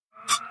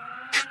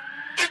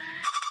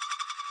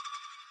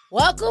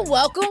Welcome,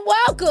 welcome,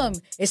 welcome.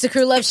 It's the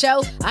Crew Love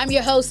Show. I'm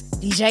your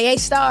host, DJ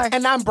A-Star.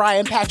 And I'm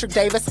Brian Patrick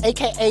Davis,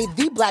 a.k.a.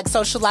 The Black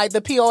Socialite,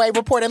 the POA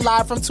reporting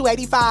live from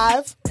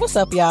 285. What's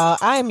up, y'all?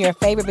 I am your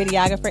favorite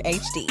videographer,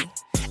 HD.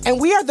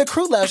 And we are the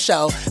Crew Love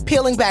Show,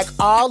 peeling back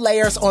all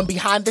layers on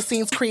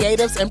behind-the-scenes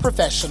creatives and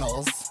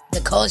professionals.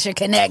 The culture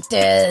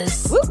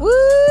connectors. Woo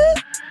woo!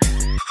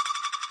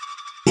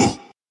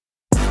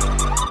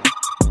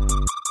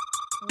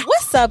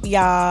 What's up,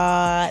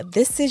 y'all?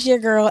 This is your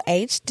girl,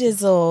 H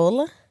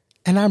Dizzle.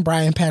 And I'm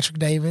Brian Patrick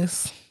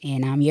Davis.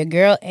 And I'm your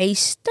girl,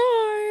 A-Star.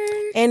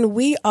 And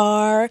we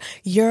are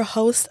your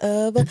host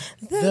of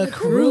The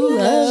Crew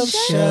Love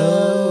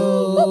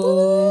Show.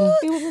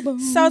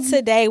 So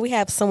today we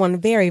have someone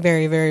very,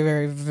 very, very,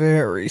 very,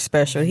 very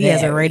special. He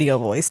has a radio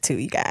voice too,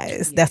 you guys.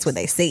 Yes. That's what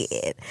they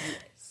said.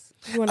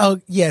 Oh,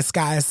 yes,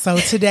 guys. So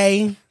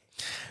today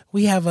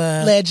we have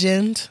a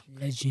legend,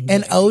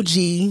 an OG.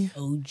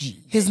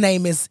 His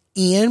name is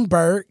Ian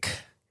Burke.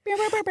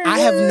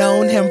 I have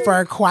known him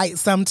for quite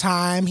some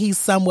time. He's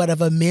somewhat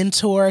of a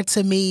mentor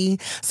to me.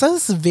 So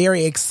this is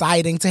very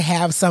exciting to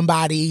have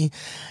somebody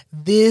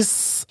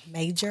this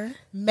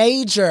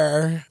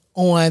major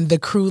on the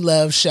Crew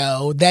Love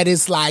Show that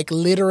is like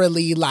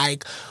literally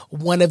like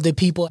one of the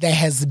people that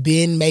has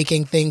been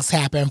making things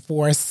happen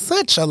for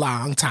such a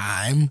long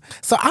time.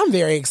 So I'm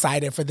very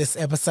excited for this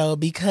episode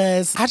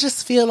because I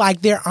just feel like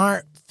there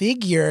aren't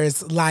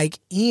figures like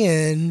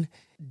Ian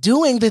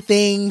doing the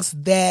things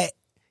that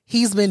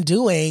he's been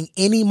doing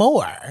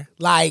anymore.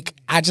 Like,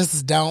 I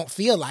just don't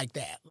feel like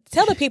that.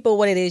 Tell the people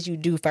what it is you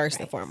do first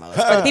and foremost.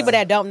 For the people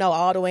that don't know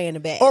all the way in the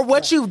back. Or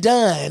what you've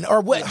done.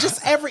 Or what,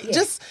 just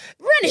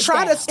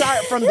try to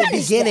start from the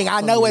beginning.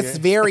 I know it's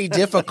very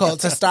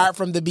difficult to start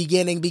from the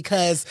beginning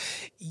because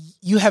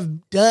you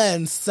have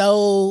done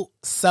so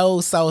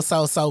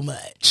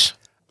much.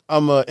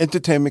 I'm an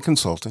entertainment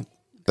consultant.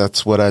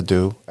 That's what I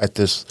do at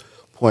this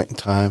point in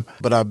time.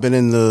 But I've been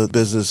in the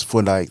business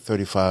for like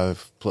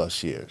 35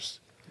 plus years.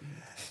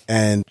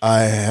 And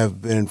I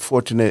have been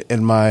fortunate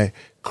in my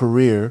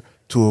career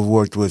to have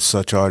worked with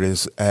such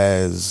artists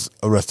as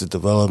Arrested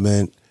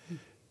Development,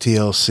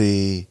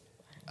 TLC,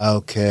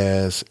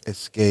 Outkast,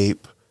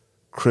 Escape,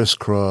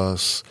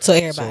 Crisscross. So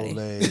everybody.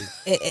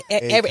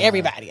 Soleil,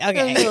 everybody.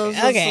 Okay.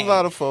 Okay. A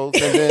lot of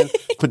folks. And then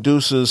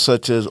producers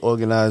such as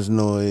Organized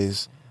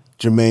Noise,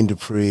 Jermaine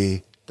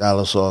Dupri,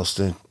 Dallas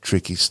Austin,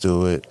 Tricky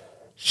Stewart,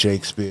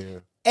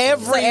 Shakespeare.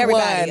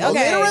 Everybody.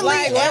 Okay. Literally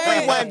like,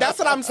 everyone. That's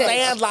what I'm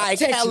saying. Like,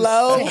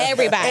 hello,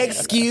 everybody.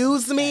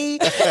 Excuse me.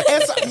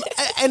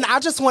 And I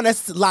just want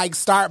to like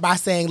start by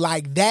saying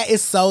like that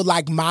is so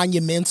like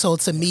monumental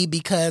to me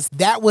because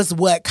that was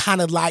what kind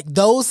of like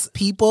those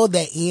people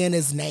that Ian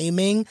is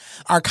naming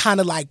are kind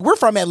of like, we're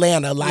from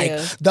Atlanta. Like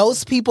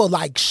those people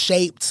like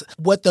shaped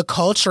what the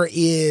culture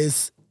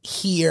is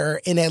here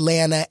in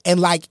Atlanta.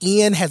 And like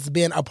Ian has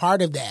been a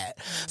part of that.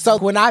 So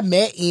when I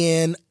met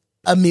Ian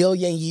a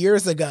million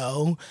years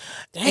ago,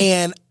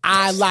 and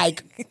I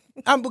like,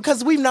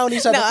 because we've known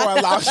each other for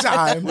a long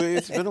time.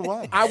 It's been a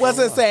while. I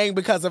wasn't saying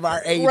because of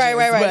our ages. Right.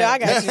 But, No, I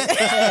got you.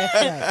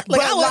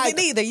 Look, I wasn't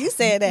either. You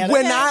said that.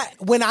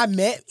 When I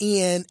met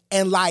Ian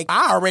and like,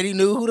 I already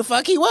knew who the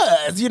fuck he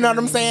was. You know what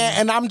I'm saying?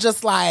 And I'm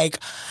just like,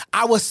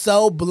 I was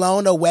so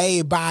blown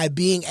away by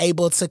being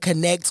able to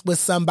connect with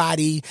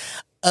somebody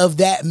of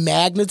that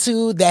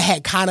magnitude that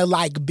had kind of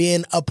like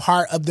been a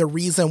part of the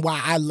reason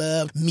why I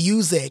love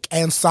music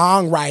and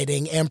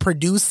songwriting and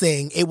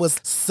producing. It was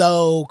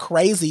so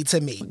crazy to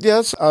me.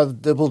 Yes,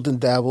 I've dibbled and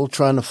dabbled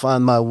trying to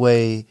find my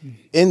way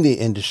in the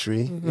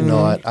industry. Mm-hmm. You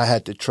know, I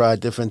had to try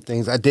different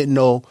things. I didn't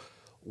know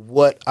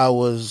what I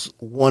was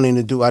wanting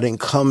to do. I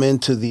didn't come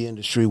into the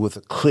industry with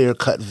a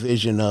clear-cut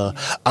vision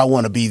of, I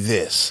want to be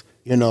this,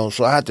 you know.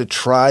 So I had to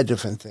try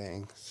different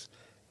things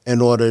in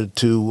order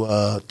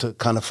to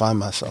kind of find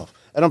myself.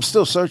 And I'm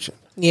still searching.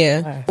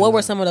 Yeah. What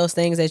were some of those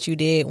things that you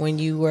did when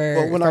you were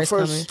Well, when I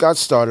first got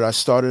started, I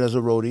started as a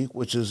roadie,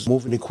 which is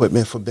moving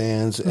equipment for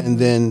bands. Mm-hmm. And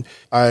then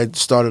I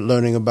started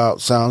learning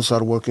about sound,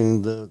 started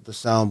working the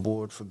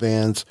soundboard for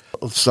bands,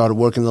 started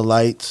working the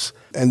lights.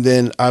 And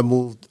then I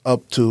moved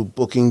up to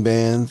booking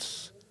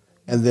bands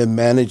and then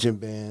managing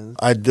bands.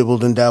 I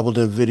dibbled and dabbled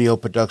in video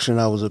production.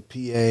 I was a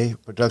PA,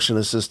 production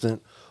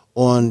assistant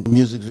on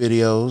music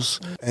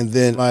videos. And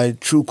then my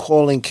true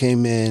calling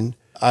came in,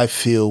 I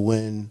feel,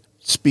 when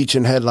speech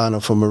and headliner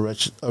from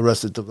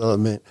Arrested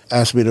Development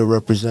asked me to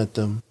represent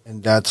them.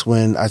 And that's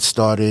when I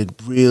started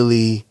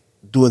really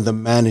doing the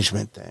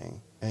management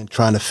thing and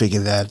trying to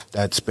figure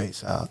that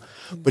space out.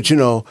 But, you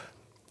know,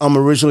 I'm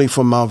originally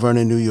from Mount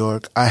Vernon, New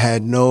York. I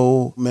had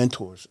no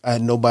mentors. I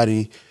had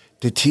nobody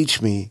to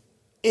teach me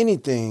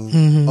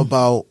anything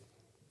about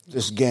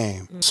this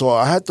game. So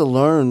I had to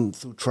learn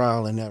through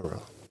trial and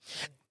error.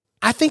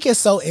 I think it's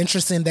so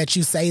interesting that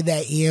you say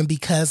that, Ian,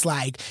 because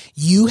like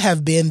you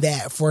have been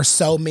that for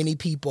so many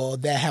people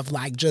that have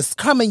like just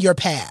come in your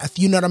path.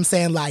 You know what I'm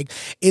saying? Like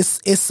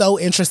it's so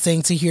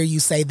interesting to hear you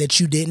say that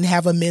you didn't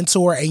have a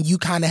mentor and you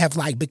kind of have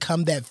like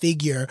become that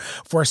figure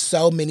for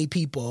so many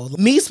people.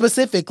 Me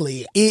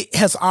specifically, it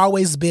has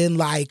always been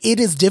like it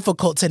is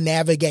difficult to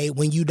navigate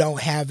when you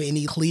don't have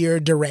any clear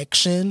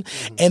direction.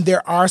 Mm-hmm. And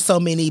there are so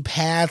many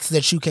paths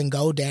that you can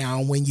go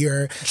down when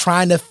you're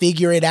trying to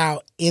figure it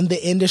out in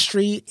the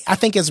industry. I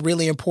think it's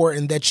really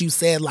important that you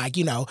said, like,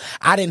 you know,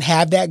 I didn't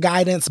have that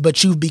guidance,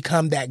 but you've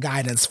become that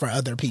guidance for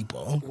other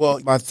people. Well,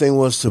 my thing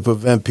was to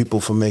prevent people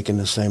from making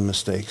the same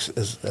mistakes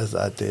as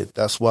I did.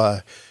 That's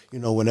why, you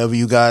know, whenever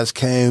you guys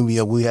came,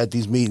 we had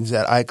these meetings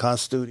at Icon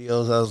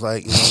Studios. I was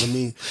like, you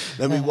know,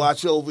 let me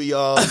watch over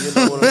y'all. You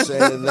know what I'm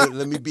saying?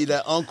 Let me be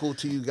that uncle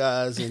to you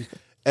guys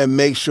and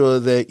make sure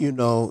that, you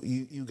know,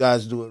 you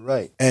guys do it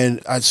right.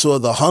 And I saw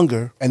the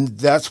hunger, and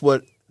that's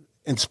what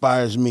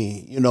inspires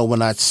me. You know,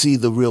 when I see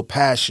the real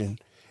passion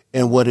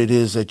in what it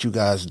is that you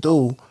guys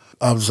do,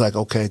 I was like,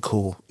 okay,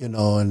 cool. You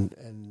know, and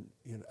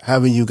you know,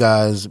 having you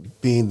guys,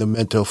 being the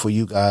mentor for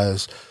you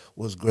guys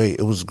was great.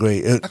 It was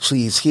great. It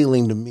actually is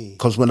healing to me,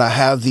 because when I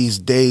have these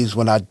days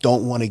when I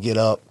don't want to get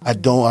up,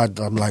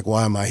 I'm like,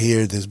 why am I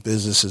here? This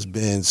business has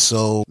been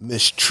so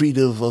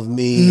mistreative of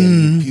me,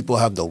 and people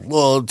have no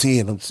loyalty,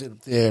 and I'm sitting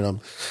there and I'm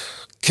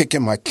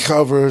kicking my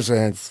covers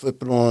and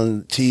flipping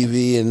on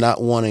TV and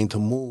not wanting to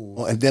move.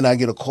 And then I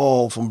get a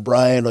call from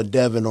Brian or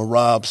Devin or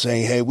Rob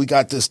saying, hey, we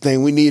got this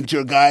thing. We need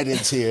your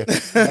guidance here.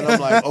 And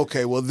I'm like,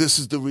 okay, well, this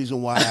is the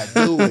reason why I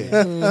do it.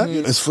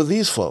 It's for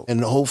these folks.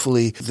 And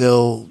hopefully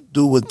they'll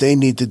do what they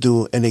need to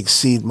do and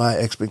exceed my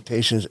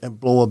expectations and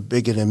blow up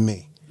bigger than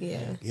me.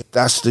 Yeah.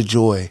 That's the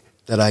joy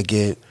that I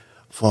get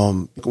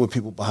from working with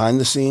people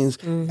behind the scenes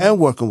and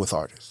working with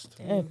artists.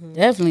 Yeah,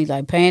 definitely,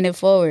 like, paying it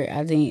forward.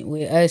 I think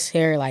with us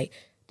here, like,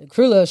 the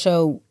Crew Love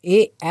Show,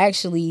 it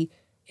actually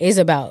is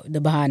about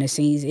the behind the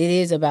scenes. It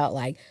is about,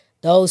 like,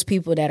 those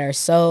people that are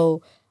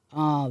so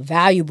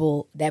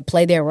valuable, that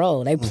play their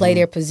role. They play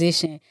their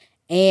position.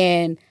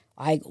 And,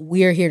 like,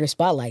 we're here to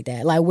spotlight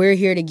that. Like, we're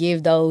here to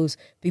give those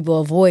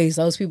people a voice,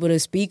 those people to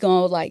speak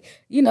on, like,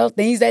 you know,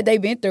 things that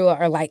they've been through,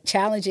 or, like,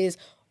 challenges,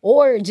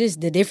 or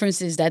just the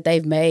differences that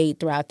they've made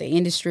throughout the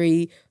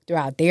industry,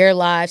 throughout their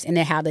lives, and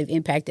then how they've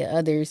impacted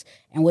others.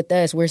 And with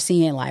us, we're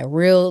seeing like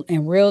real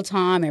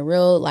time and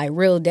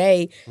real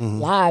day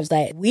lives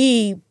that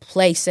we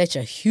play such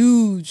a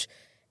huge,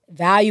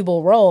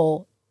 valuable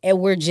role, and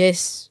we're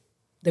just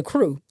the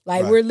crew.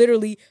 Like, we're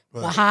literally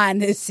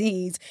behind the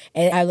scenes.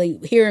 And I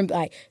like hearing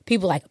like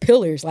people like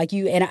pillars like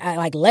you and I,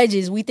 like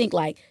legends. We think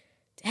like,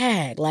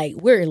 dang, like,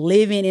 we're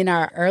living in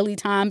our early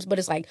times, but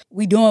it's like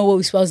we doing what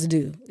we're supposed to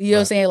do. You know what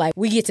I'm saying? Like,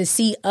 we get to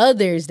see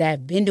others that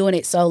have been doing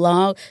it so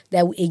long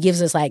that it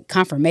gives us like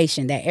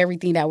confirmation that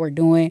everything that we're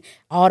doing,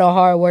 all the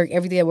hard work,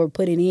 everything that we're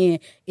putting in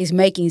is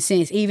making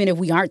sense. Even if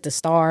we aren't the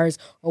stars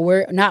or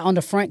we're not on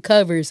the front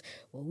covers,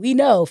 we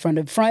know from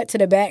the front to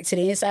the back, to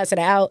the inside to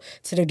the out,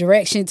 to the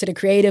direction, to the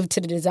creative,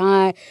 to the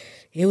design,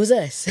 it was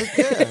us.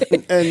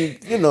 And,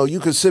 you know, you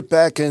can sit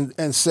back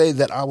and say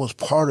that I was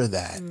part of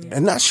that.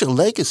 And that's your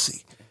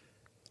legacy.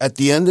 At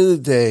the end of the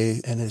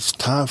day, and it's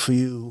time for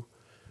you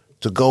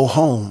to go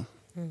home,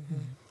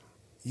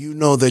 you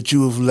know that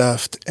you have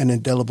left an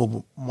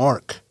indelible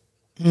mark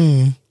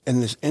in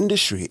this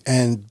industry.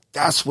 And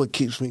that's what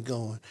keeps me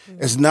going.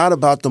 It's not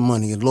about the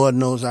money. And Lord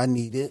knows I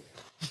need it.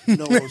 You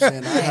know what I'm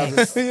saying? I haven't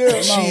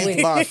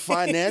achieved my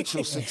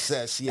financial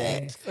success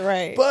yet.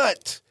 Right.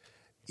 But,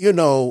 you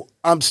know,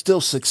 I'm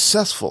still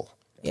successful.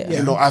 Yeah.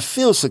 You know, I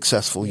feel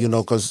successful, you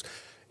know, because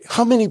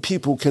how many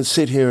people can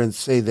sit here and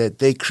say that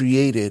they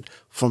created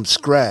from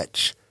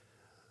scratch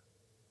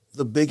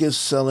the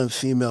biggest selling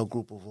female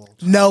group of all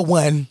time? No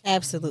one.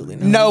 Absolutely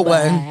no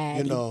one.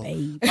 You know,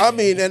 I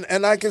mean,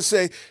 and I can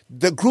say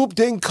the group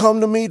didn't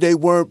come to me. They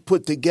weren't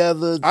put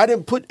together. I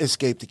didn't put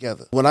Escape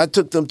together. When I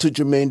took them to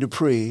Jermaine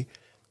Dupri,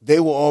 they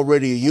were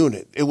already a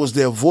unit. It was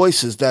their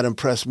voices that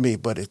impressed me.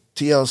 But at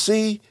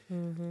TLC,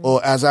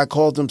 or as I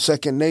called them,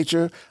 Second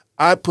Nature,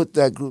 I put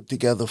that group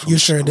together from scratch. You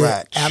sure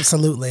did.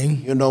 Absolutely.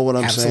 You know what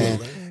I'm saying?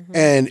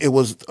 And it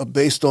was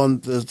based on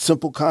the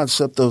simple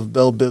concept of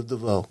Belle Biv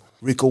DeVoe.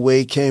 Rico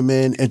Wade came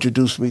in,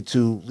 introduced me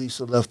to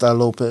Lisa Left Eye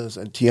Lopez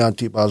and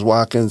Tianti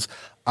Baz-Watkins.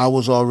 I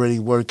was already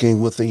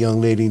working with a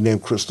young lady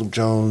named Crystal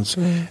Jones,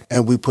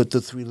 and we put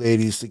the three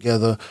ladies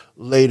together.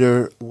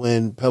 Later,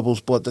 when Pebbles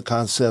bought the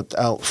concept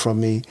out from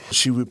me,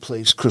 she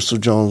replaced Crystal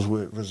Jones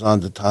with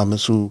Rosanda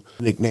Thomas, who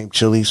nicknamed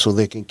Chili, so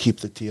they can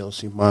keep the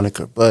TLC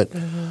moniker. But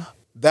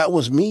that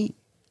was me.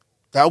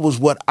 That was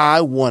what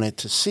I wanted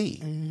to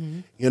see.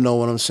 You know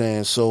what I'm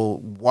saying?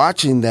 So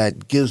watching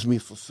that gives me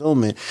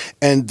fulfillment.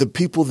 And the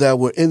people that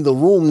were in the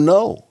room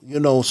know, you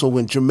know. So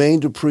when Jermaine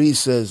Dupri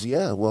says,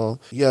 yeah, well,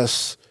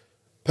 yes,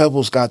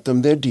 Pebbles got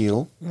them their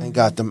deal and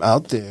got them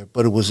out there,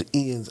 but it was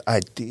Ian's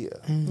idea.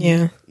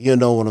 Yeah. You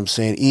know what I'm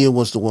saying? Ian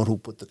was the one who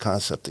put the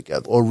concept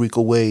together. Or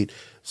Rico Wade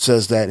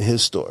says that in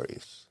his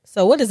stories.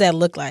 So what does that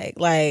look like?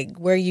 Like,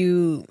 were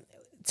you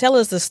tell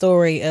us the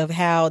story of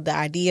how the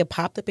idea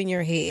popped up in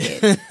your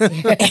head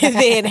and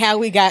then how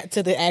we got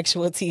to the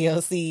actual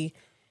TLC.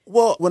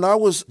 Well, when I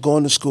was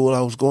going to school,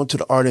 I was going to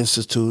the Art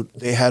Institute.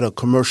 They had a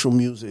commercial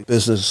music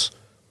business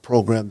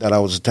program that I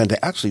was attending,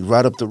 actually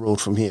right up the road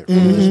from here,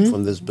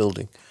 from this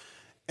building.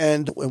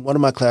 And in one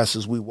of my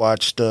classes, we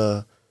watched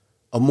a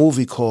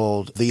movie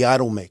called The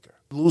Idolmaker,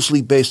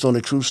 loosely based on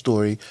a true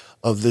story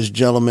of this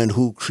gentleman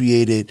who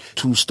created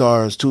two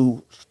stars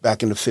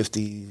back in the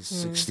 50s,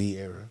 60s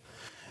era.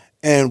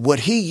 And what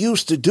he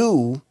used to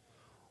do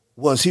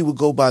was he would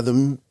go by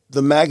the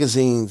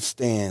magazine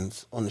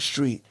stands on the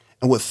street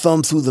and would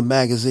thumb through the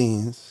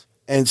magazines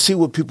and see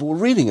what people were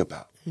reading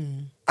about.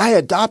 I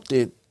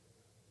adopted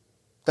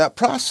that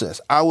process.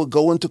 I would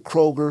go into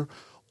Kroger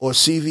or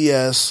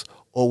CVS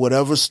or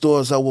whatever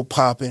stores that were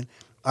popping.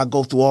 I'd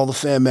go through all the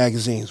fan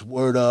magazines,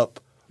 Word Up,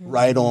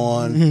 Right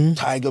On,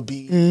 Tiger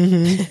Beat,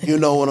 you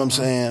know what I'm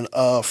saying,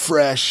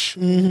 Fresh.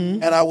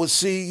 And I would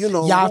see,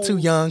 Y'all too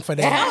young for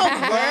that.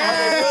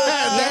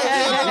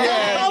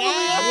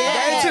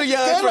 They're too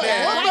young for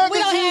that. We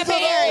don't have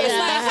parents.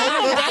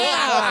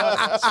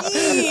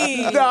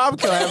 No, I'm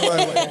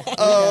clapping.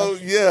 Oh,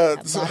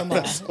 yeah. So, oh,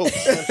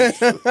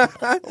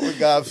 my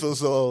God, I feel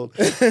so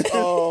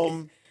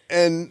old.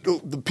 And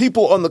the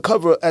people on the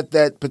cover at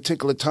that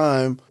particular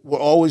time were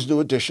always New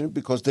Edition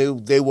because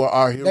they were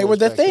our heroes. They were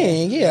the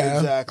thing, yeah.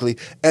 Exactly.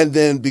 And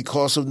then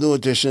because of New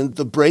Edition,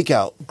 the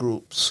breakout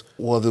groups,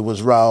 whether it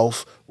was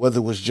Ralph, whether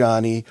it was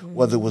Johnny,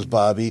 whether it was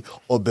Bobby,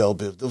 or Belle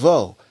Biv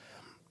DeVoe.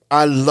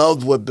 I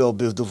loved what Belle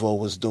Biv DeVoe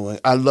was doing.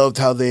 I loved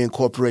how they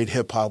incorporate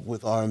hip-hop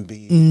with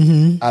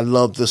R&B. I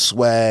loved the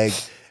swag.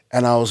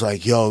 And I was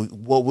like, yo,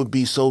 what would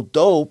be so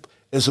dope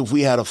is if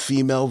we had a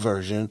female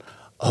version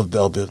of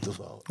Belle Biv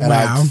DeVoe. And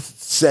I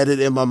set it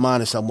in my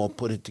mind and said, I'm going to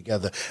put it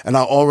together. And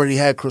I already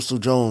had Crystal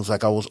Jones.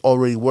 Like, I was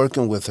already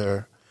working with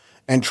her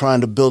and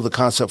trying to build a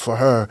concept for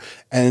her.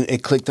 And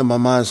it clicked in my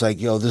mind. It's like,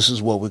 yo, this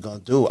is what we're going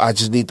to do. I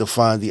just need to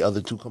find the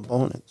other two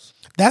components.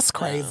 That's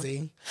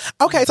crazy.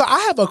 Okay, so I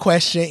have a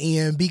question,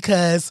 Ian,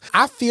 because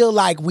I feel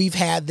like we've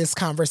had this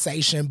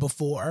conversation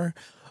before,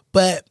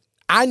 but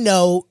I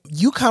know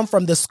you come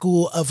from the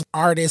school of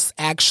artists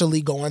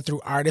actually going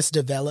through artist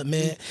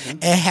development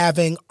and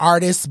having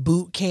artist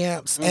boot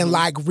camps and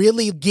like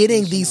really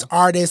getting these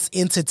artists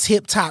into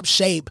tip-top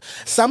shape,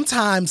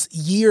 sometimes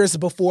years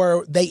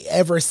before they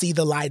ever see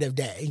the light of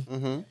day.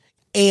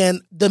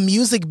 And the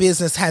music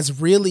business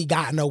has really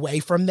gotten away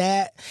from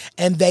that.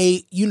 And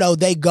they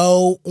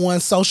go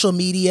on social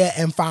media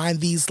and find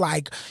these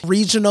like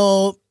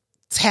regional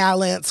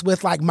talents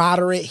with like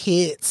moderate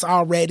hits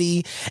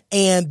already,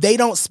 and they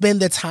don't spend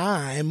the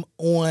time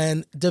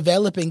on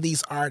developing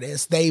these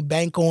artists. They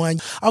bank on,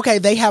 okay,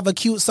 they have a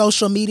cute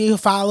social media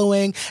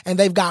following and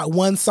they've got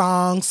one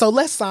song, so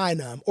let's sign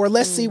them or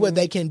let's see what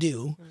they can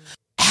do.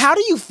 How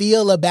do you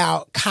feel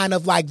about kind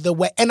of like the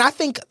way, and I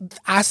think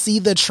I see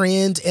the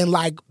trend in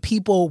like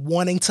people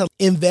wanting to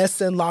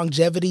invest in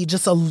longevity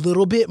just a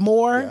little bit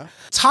more. Yeah.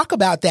 Talk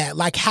about that.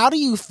 Like, how do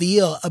you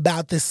feel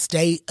about the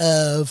state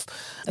of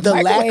the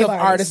lack of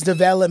artist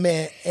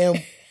development?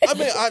 And I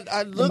mean,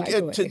 I look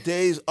at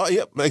today's,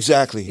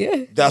 exactly.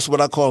 Yeah. That's what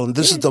I call them.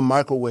 This is the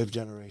microwave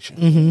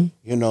generation.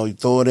 You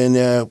throw it in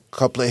there, a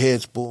couple of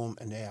hits, boom,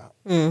 and they're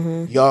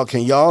out.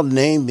 Can y'all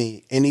name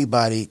me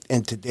anybody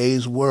in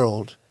today's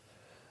world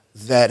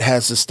that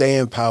has the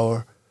staying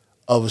power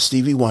of a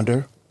Stevie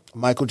Wonder,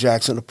 Michael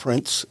Jackson, a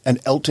Prince,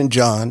 and Elton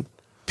John,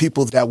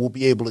 people that will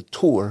be able to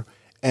tour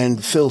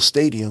and fill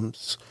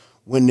stadiums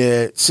when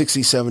they're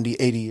 60, 70,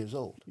 80 years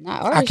old?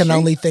 I can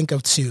only think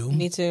of two.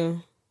 Me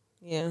too.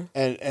 Yeah.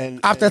 And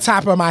off the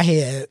top of my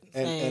head.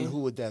 And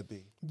who would that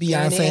be?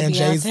 Beyonce and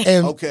Jay-Z.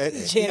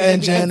 Okay.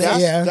 And Janet,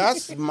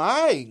 That's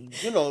my,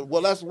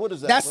 what is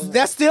that?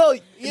 That's still,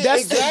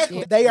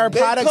 exactly. They are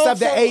products of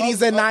the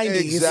 80s and 90s.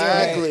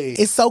 Exactly. Right?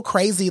 It's so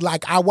crazy.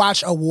 Like, I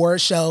watch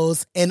award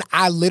shows and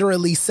I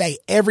literally say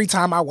every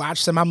time I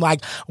watch them, I'm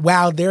like,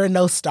 wow, there are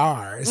no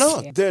stars.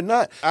 No, they're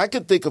not. I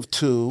could think of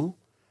two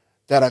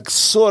that are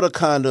sort of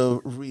kind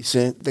of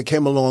recent that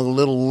came along a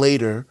little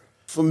later.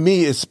 For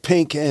me, it's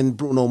Pink and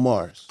Bruno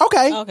Mars.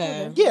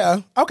 Okay.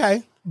 Yeah.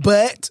 Okay.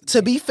 But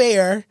to be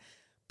fair,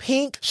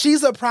 Pink,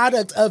 she's a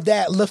product of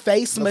that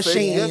LaFace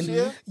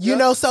machine.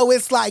 Yes, so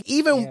it's like,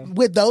 even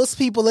with those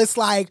people, it's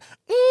like,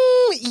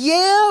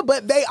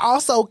 but they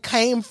also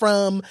came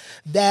from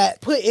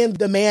that, put in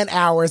the man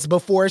hours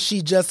before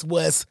she just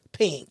was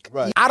Pink.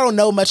 Right. I don't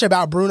know much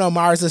about Bruno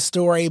Mars'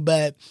 story,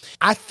 but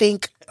I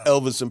think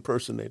Elvis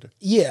impersonator.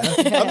 Yeah.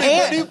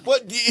 I mean,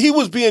 but he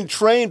was being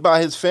trained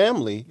by his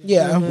family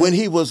when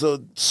he was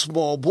a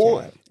small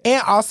boy.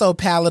 And also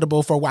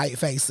palatable for white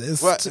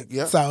faces. Right.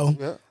 Yeah.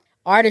 So,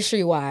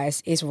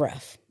 artistry-wise, it's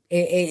rough.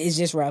 It's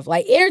just rough.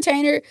 Like,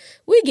 entertainer,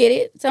 we get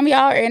it. Some of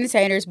y'all are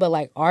entertainers, but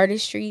like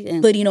artistry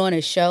and putting on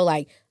a show,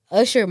 like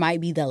Usher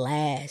might be the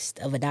last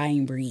of a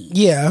dying breed.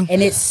 Yeah.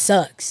 And it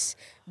sucks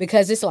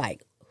because it's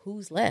like,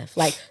 who's left?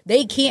 Like,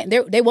 they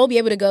won't be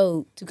able to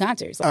go to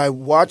concerts. I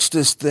watched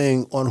this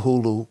thing on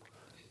Hulu.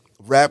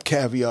 Rap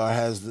Caviar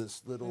has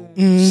this little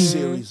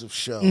series of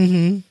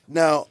shows.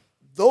 Now,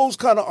 those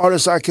kind of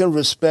artists I can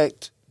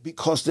respect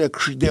because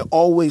they're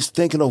always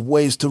thinking of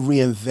ways to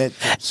reinvent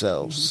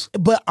themselves.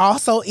 But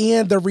also,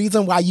 Ian, the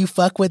reason why you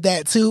fuck with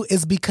that too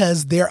is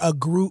because they're a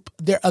group,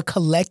 they're a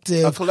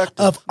collective.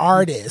 Of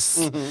artists.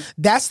 Mm-hmm.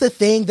 That's the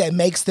thing that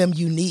makes them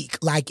unique.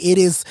 Like it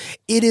is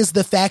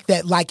the fact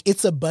that like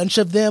it's a bunch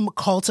of them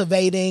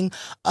cultivating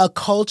a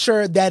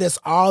culture that is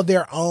all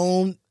their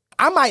own.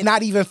 I might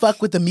not even fuck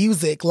with the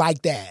music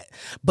like that,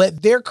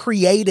 but they're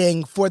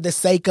creating for the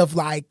sake of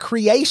like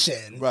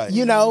creation, right?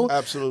 You know,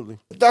 absolutely.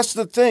 That's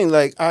the thing.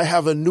 Like I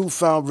have a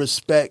newfound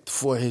respect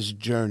for his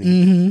journey,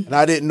 mm-hmm. and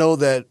I didn't know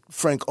that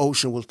Frank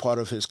Ocean was part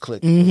of his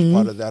clique, mm-hmm. was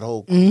part of that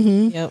whole.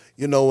 Mm-hmm. Yep.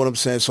 You know what I'm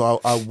saying?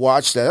 So I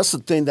watched that. That's the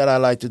thing that I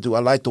like to do. I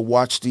like to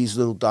watch these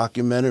little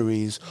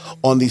documentaries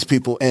on these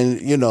people, and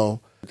you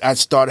know, I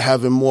start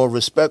having more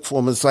respect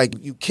for them. It's like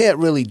you can't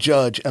really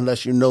judge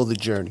unless you know the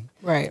journey.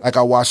 Right. Like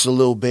I watched the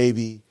Lil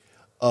Baby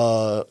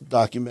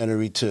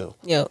documentary too.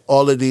 Yeah.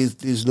 All of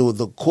these new,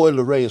 the Coi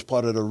Leray is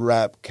part of the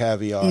rap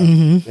caviar.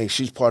 Mm-hmm. I think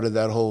she's part of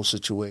that whole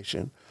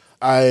situation.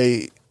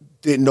 I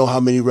didn't know how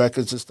many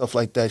records and stuff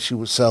like that she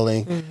was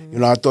selling. Mm-hmm. You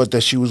know, I thought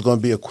that she was going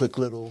to be a quick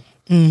little,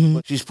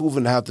 but she's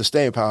proven to have the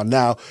staying power.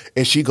 Now,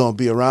 is she going to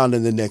be around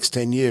in the next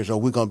 10 years? Are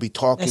we going to be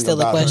talking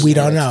about her? We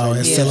don't know.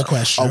 It's still a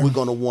question. Are we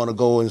going to want to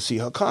go and see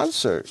her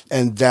concert?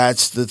 And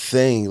that's the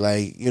thing.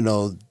 Like, you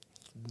know,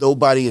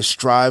 nobody is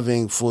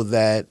striving for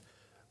that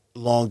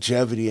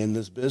longevity in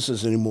this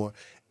business anymore.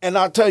 And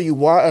I'll tell you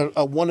why.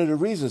 One of the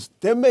reasons,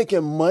 they're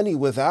making money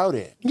without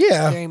it.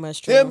 Yeah. Very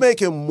much true. They're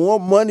making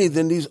more money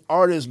than these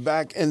artists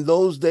back in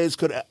those days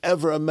could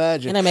ever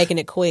imagine. And they're making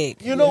it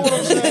quick. You know what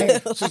I'm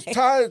saying?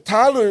 So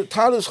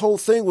Tyler's whole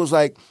thing was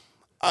like,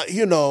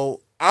 you know,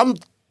 I'm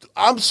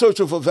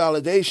searching for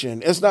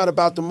validation. It's not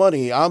about the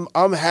money.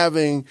 I'm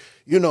having,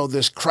 you know,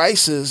 this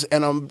crisis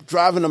and I'm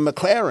driving a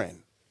McLaren.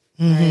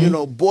 Mm-hmm. You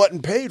know, bought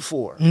and paid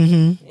for.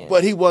 Mm-hmm. Yeah.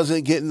 But he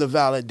wasn't getting the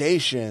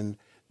validation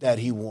that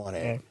he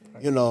wanted.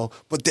 You know,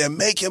 but they're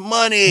making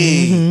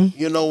money. Mm-hmm.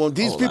 You know, when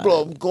these people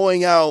are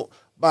going out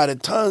by the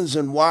tons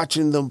and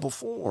watching them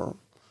perform.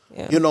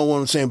 Yeah. You know what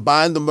I'm saying?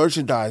 Buying the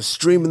merchandise,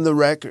 streaming the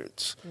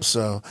records.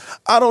 So,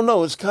 I don't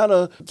know. It's kind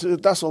of,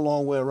 that's a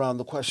long way around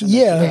the question.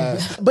 Yeah.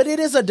 But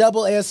it is a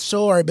double-edged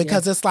sword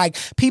because it's like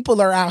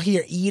people are out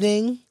here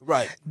eating.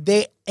 Right.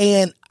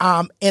 And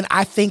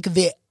I think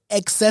that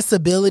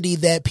accessibility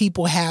that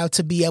people have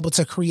to be able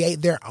to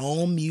create their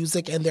own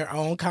music and their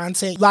own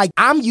content. Like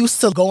I'm used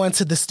to going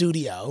to the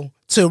studio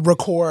to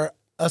record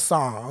a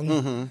song.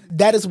 Mm-hmm.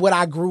 That is what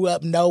I grew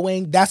up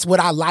knowing. That's what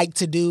I like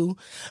to do.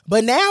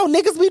 But now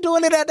niggas be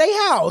doing it at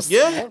their house.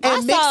 Yeah. And I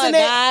saw a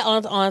guy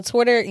on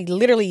Twitter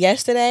literally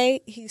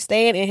yesterday. He's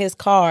staying in his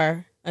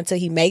car until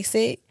he makes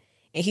it.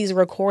 And he's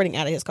recording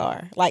out of his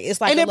car. Like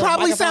it's like, and it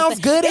probably sounds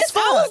good as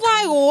fuck. I was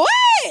like,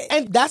 what?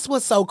 And that's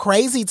what's so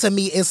crazy to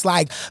me. It's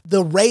like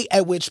the rate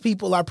at which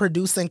people are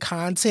producing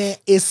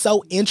content is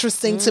so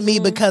interesting to me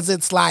because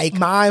it's like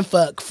mind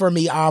fuck for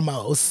me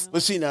almost.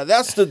 But see, now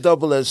that's the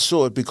double-edged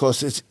sword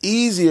because it's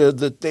easier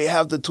that they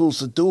have the tools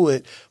to do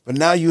it, but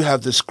now you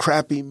have this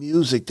crappy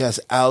music that's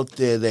out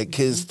there that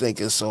kids think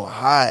is so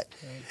hot.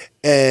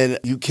 And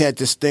you can't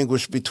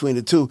distinguish between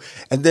the two.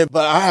 And then,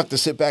 but I have to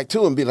sit back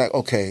too and be like,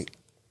 okay,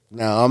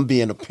 now, I'm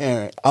being a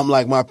parent. I'm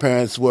like my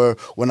parents were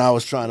when I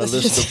was trying to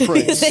listen to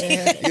Prince.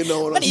 You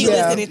know what I'm saying? What are you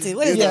listening to?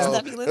 What is that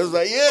stuff you listening to? It was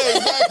like, yeah,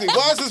 exactly.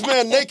 Why is this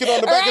man naked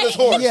on the back of his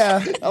horse?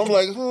 Yeah. I'm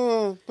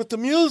like, but the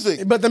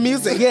music. But the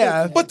music,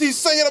 yeah. But he's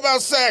singing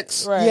about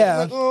sex. Right. Yeah.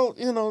 Like, oh,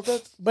 you know,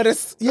 that's... But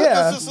it's,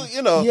 yeah. That's just,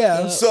 you know.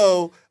 Yeah.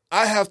 So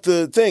I have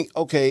to think,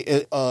 okay,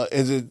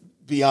 is it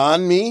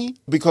beyond me?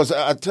 Because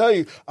I tell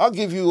you, I'll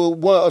give you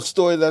a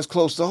story that's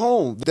close to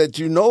home that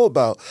you know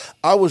about.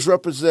 I was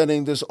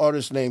representing this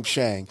artist named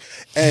Shang.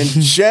 And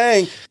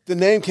Shang, the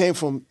name came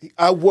from,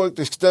 I worked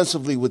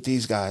extensively with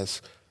these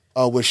guys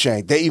with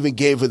Shang. They even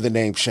gave her the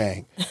name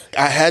Shang.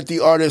 I had the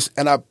artist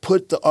and I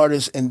put the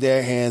artist in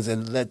their hands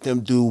and let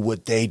them do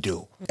what they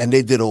do. And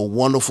they did a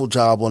wonderful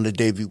job on the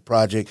debut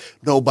project.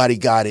 Nobody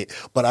got it.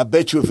 But I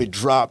bet you if it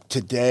dropped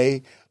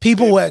today,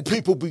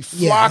 people be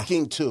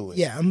flocking to it.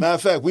 Yeah. Matter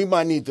of fact, we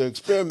might need to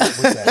experiment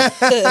with that.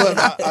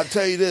 But I'll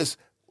tell you this.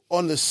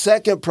 On the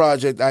second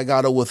project, I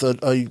got it with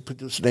a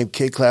producer named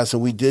Kid Class,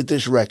 and we did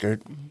this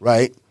record,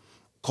 right,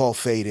 called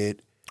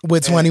Faded.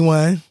 With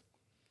 21?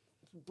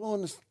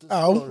 Blowing this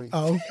story.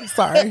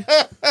 Sorry.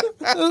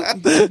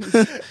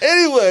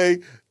 Anyway,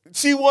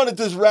 she wanted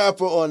this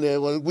rapper on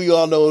there. Well, we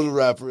all know who the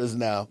rapper is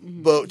now.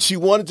 Mm-hmm. But she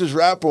wanted this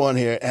rapper on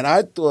here, and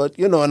I thought,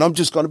 you know, and I'm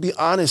just going to be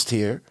honest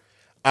here,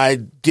 I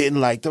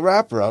didn't like the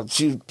rapper.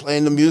 She was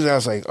playing the music. I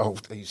was like, oh,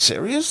 are you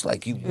serious?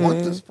 Like, you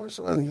want this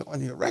person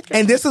on your record?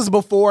 And this is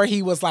before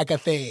he was like a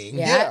thing.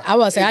 Yeah, I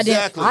was say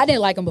exactly. I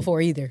didn't like him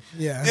before either.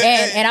 Yeah.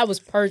 And I was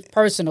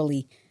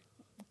personally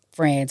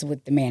friends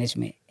with the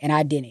management, and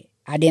I didn't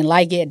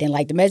like it. I didn't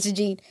like the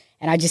messaging,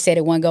 and I just said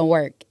it wasn't going to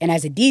work. And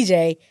as a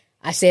DJ,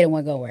 I said it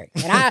wasn't gonna work,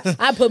 and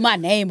I put my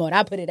name on it.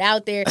 I put it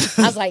out there.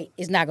 I was like,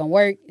 it's not gonna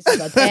work. It's not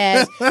gonna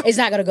pass. It's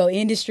not gonna go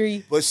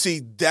industry. But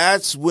see,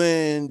 that's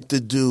when to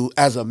do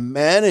as a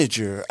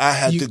manager, I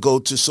had to go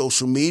to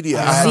social media.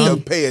 I had to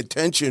pay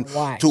attention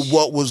to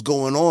what was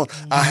going on.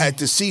 I had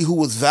to see who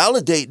was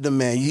validating the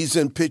man. He's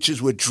in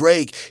pictures with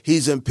Drake.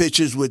 He's in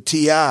pictures with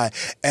T.I.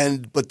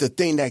 But the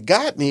thing that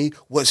got me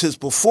was his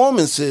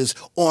performances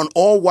on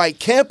all white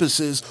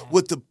campuses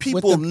with the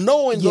people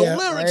knowing the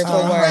lyrics to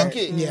the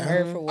record.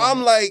 Yeah.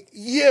 I'm like,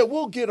 yeah,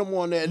 we'll get him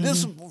on that.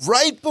 This is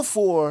right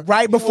before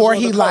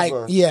he like,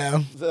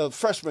 the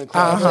freshman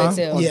class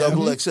on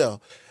Double XL.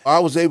 I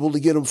was able to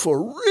get him for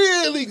a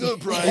really good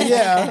price.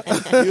 Yeah.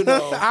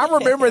 I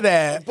remember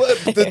that. But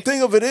the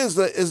thing of it is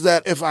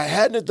that if I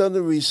hadn't done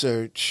the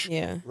research,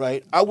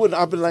 right, I've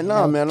been like,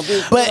 nah, man,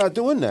 I'm not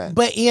doing that.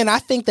 But Ian, I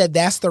think that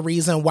that's the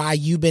reason why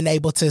you've been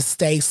able to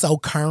stay so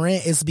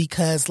current is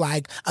because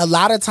like a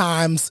lot of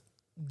times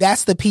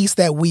that's the piece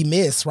that we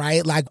miss,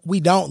 right? Like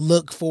we don't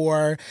look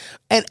for,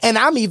 and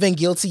I'm even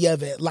guilty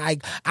of it.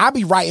 Like I'll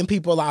be writing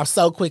people off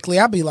so quickly.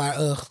 I'll be like,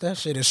 ugh, that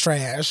shit is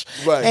trash.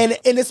 Right. And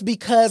it's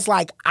because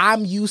like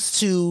I'm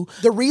used to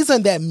the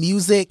reason that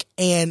music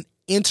and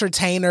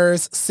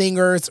entertainers,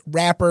 singers,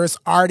 rappers,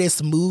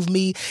 artists move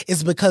me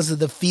is because of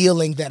the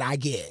feeling that I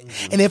get.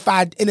 Mm-hmm.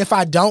 And if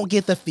I don't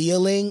get the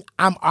feeling,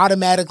 I'm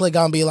automatically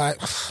gonna be like,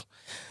 ugh.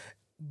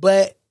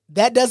 But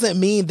that doesn't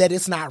mean that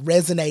it's not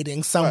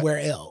resonating somewhere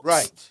else.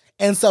 Right.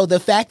 And so the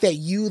fact that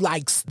you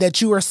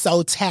are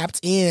so tapped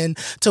in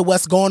to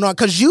what's going on,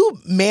 because you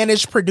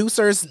manage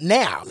producers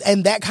now.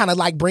 And that kind of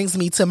like brings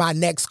me to my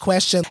next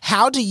question.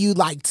 How do you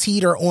like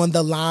teeter on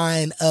the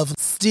line of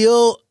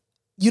still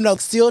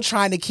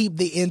trying to keep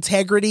the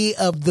integrity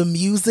of the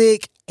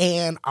music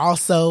and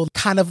also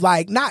kind of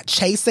like not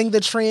chasing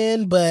the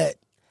trend, but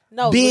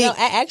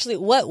actually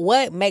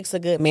what makes a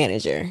good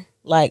manager?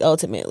 Like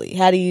ultimately,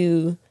 how do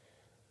you...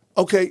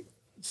 Okay,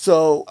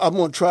 so I'm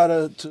going to try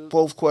to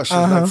both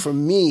questions. Like for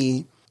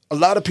me, a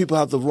lot of people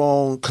have the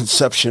wrong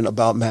conception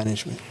about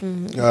management.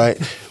 Mm-hmm. All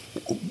right,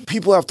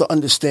 people have to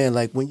understand,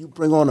 like when you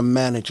bring on a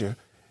manager,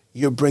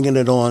 you're bringing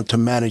it on to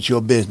manage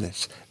your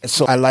business. And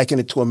so I liken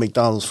it to a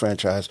McDonald's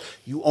franchise.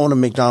 You own a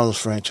McDonald's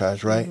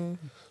franchise, right? Mm-hmm.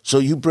 So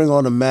you bring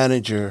on a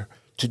manager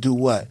to do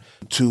what?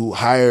 To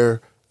hire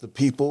the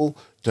people,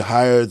 to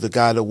hire the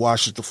guy that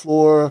washes the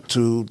floor,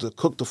 to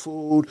cook the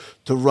food,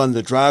 to run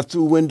the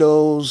drive-through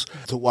windows,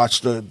 to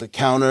watch the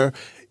counter.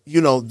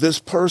 This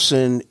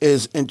person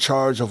is in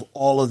charge of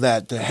all of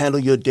that, to handle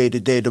your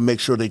day-to-day, to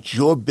make sure that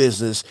your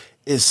business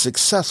is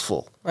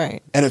successful.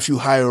 Right. And if you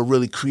hire a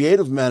really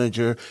creative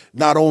manager,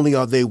 not only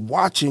are they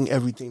watching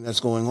everything that's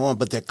going on,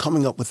 but they're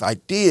coming up with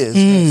ideas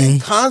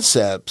and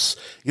concepts.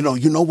 You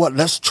know what?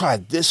 Let's try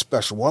this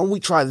special. Why don't we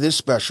try this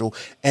special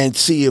and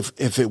see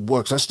if it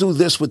works? Let's do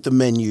this with the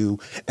menu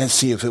and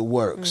see if it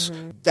works.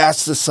 Mm-hmm.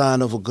 That's the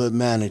sign of a good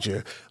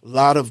manager. A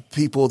lot of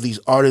people, these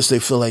artists, they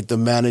feel like the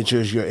manager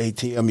is your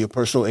ATM, your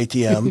personal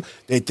ATM.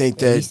 They think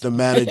that the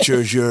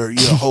manager is your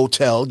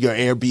hotel, your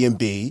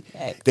Airbnb.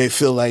 Right. They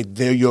feel like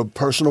they're your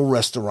personal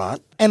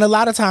restaurant. And a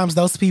lot of times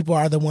those people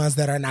are the ones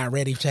that are not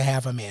ready to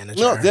have a manager.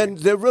 No,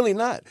 they're really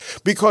not.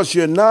 Because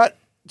you're not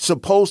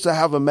supposed to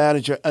have a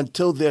manager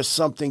until there's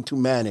something to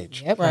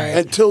manage. Yep. Right.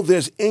 Until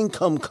there's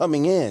income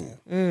coming in.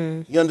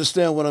 Mm. You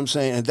understand what I'm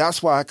saying? And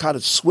that's why I kind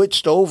of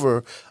switched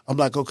over. I'm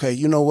like, okay,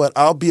 you know what?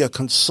 I'll be a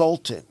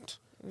consultant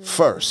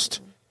first.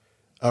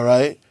 All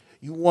right?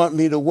 You want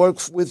me to work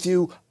with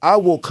you? I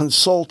will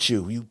consult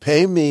you. You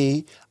pay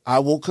me. I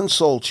will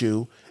consult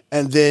you.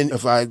 And then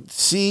if I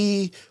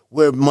see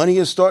where money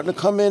is starting to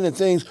come in and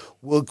things,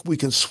 we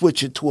can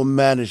switch it to a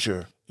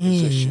manager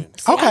position.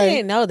 See, okay. I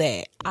didn't know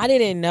that. I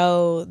didn't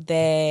know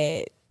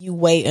that you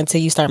wait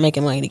until you start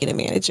making money to get a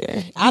manager.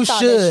 You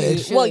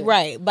should. Well,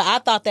 right. But I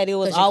thought that it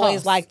was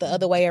always like the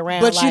other way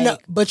around.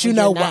 But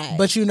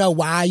you know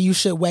why you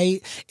should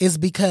wait is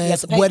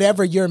because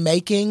whatever you're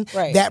making,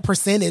 that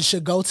percentage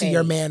should go to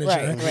your manager.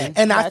 Right.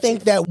 And I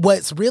think that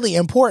what's really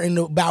important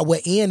about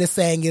what Ian is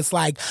saying is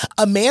like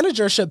a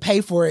manager should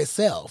pay for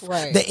itself.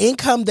 Right. The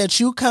income that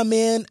you come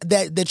in,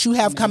 that you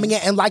have coming in,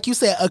 and like you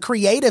said, a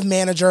creative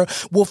manager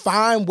will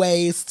find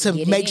ways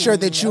to make sure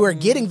that you are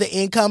getting the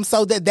income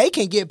so that they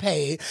can get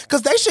paid.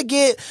 Because they should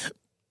get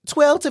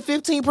 12 to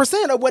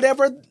 15% or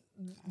whatever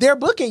they're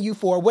booking you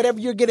for, whatever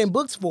you're getting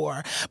booked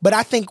for. But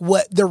I think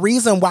the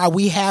reason why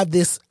we have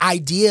this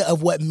idea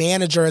of what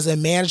managers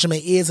and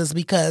management is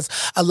because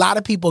a lot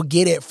of people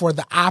get it for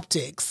the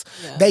optics.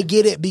 Yeah. They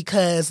get it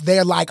because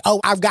they're like,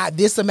 oh, I've got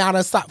this amount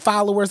of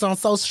followers on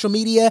social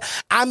media.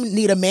 I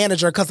need a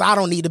manager because I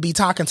don't need to be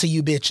talking to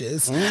you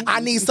bitches. Mm-hmm. I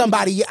need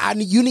somebody,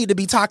 you need to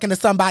be talking to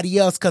somebody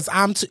else because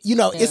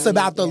it's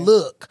about the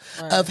look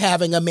of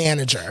having a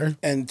manager.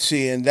 And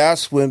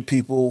that's when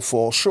people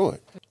fall short.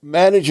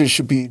 Managers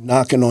should be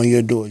knocking on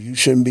your door. You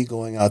shouldn't be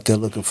going out there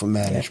looking for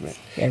management.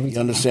 You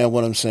understand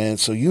what I'm saying?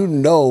 So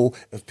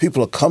if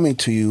people are coming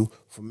to you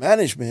for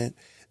management,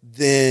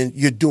 then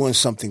you're doing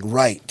something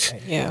right.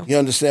 Yeah. You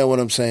understand what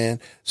I'm saying?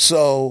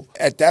 So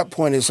at that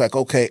point, it's like,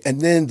 okay. And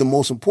then the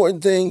most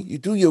important thing, you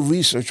do your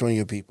research on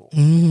your people.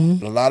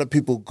 A lot of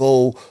people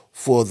go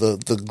for the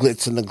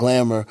glitz and the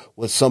glamour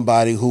with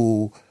somebody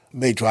who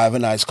may drive a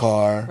nice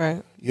car.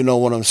 Right. You know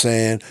what I'm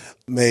saying?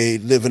 May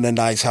live in a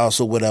nice house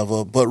or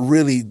whatever, but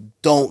really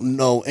don't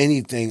know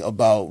anything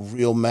about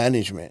real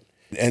management.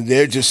 And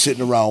they're just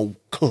sitting around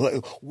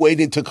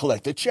waiting to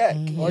collect a check.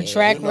 Or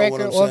track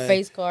record or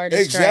face card.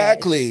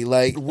 Exactly.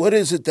 Like, what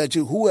is it that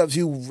who have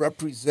you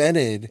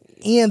represented?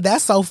 And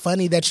that's so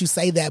funny that you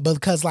say that,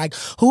 because like,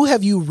 who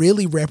have you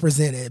really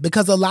represented?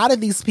 Because a lot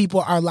of these people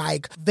are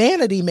like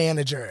vanity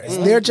managers.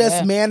 They're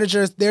just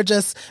managers. They're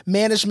just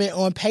management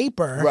on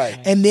paper. Right.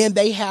 And then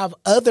they have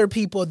other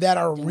people that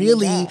are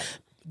really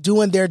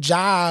doing their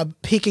job,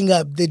 picking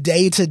up the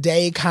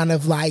day-to-day kind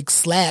of like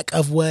slack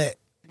of what.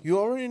 You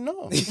already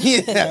know.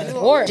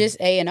 Or just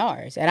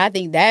A&Rs. And I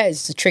think that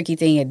is the tricky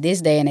thing at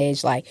this day and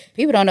age. Like,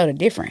 people don't know the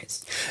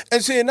difference.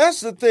 And see, and that's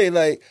the thing.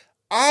 Like,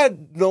 I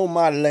know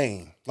my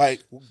lane.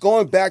 Like,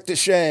 going back to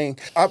Shane,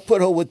 I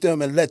put her with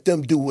them and let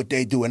them do what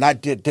they do. And I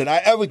did. Did I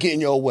ever get in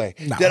your way?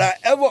 No. Did I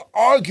ever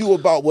argue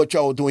about what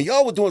y'all were doing?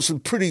 Y'all were doing some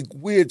pretty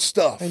weird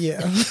stuff.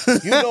 Yeah.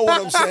 You know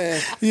what I'm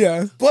saying?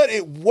 Yeah. But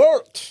it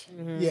worked.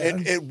 Yeah.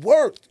 It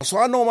worked. So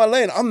I know my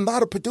lane. I'm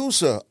not a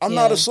producer. I'm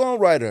not a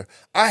songwriter.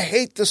 I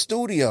hate the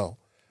studio.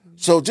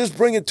 So just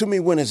bring it to me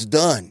when it's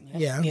done.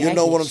 Yeah. You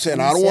know what I'm saying?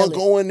 I don't want to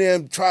go in there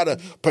and try to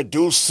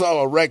produce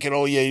a record.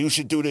 Oh, yeah, you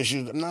should do this.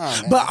 Nah,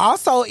 man. But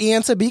also,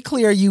 Ian, to be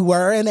clear, you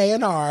were an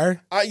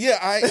A&R. I've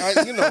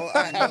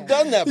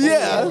done that before.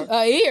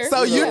 Yeah. Here.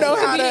 So you know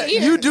how to,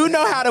 you do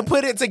know how to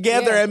put it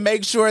together and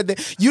make sure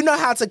that you know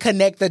how to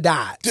connect the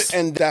dots.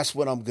 And that's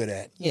what I'm good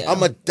at. Yeah.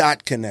 I'm a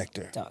dot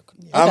connector. Okay.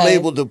 I'm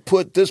able to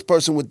put this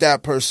person with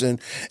that person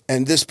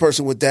and this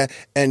person with that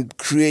and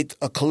create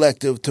a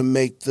collective to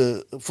make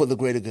for the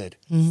greater good.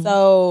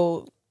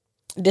 So,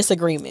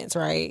 disagreements,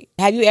 right?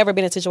 Have you ever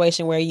been in a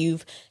situation where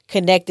you've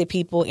connected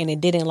people and it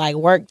didn't like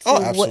work?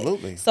 Oh,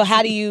 absolutely. So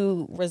how do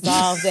you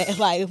resolve that?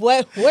 Like,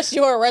 what's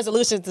your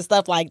resolution to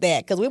stuff like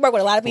that? Because we work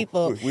with a lot of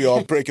people. We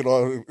all break it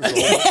all.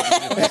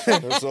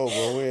 It's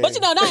over. But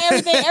not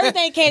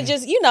everything can't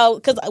just,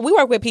 because we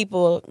work with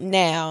people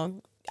now.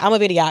 I'm a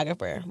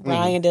videographer.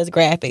 Brian does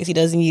graphics. He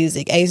does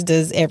music. Ace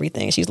does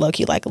everything. She's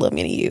low-key like a little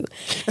mini you.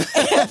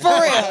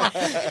 For real.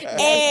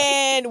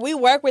 And we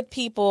work with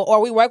people, or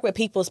we work with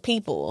people's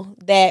people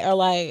that are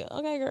like,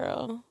 okay,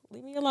 girl,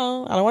 leave me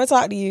alone. I don't want to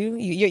talk to you.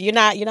 You're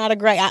not a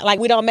great, like,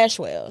 we don't mesh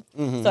well.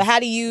 So how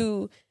do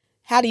you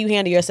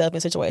handle yourself in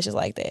situations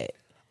like that?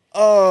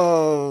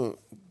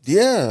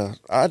 Yeah.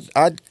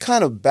 I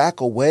kind of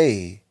back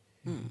away.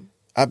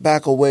 I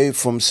back away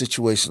from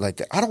situations like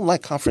that. I don't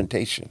like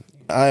confrontation.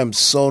 I am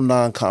so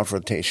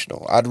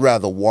non-confrontational. I'd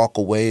rather walk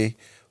away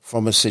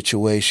from a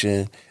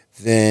situation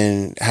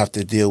than have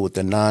to deal with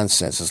the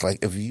nonsense. It's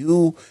like, if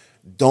you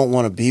don't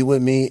want to be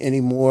with me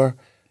anymore,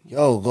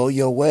 go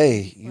your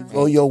way. You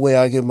go your way,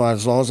 I get mine.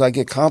 As long as I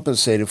get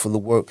compensated for the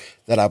work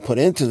that I put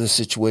into the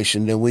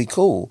situation, then we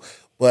cool.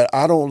 But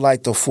I don't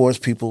like to force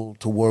people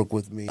to work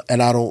with me,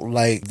 and I don't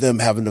like them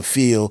having to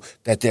feel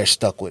that they're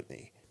stuck with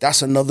me.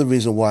 That's another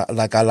reason why,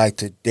 like, I like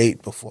to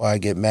date before I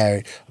get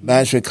married. A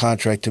management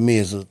contract to me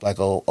is like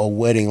a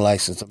wedding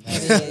license. For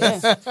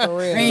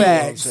real.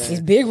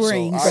 It's big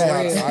rings.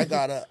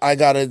 I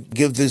gotta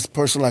give this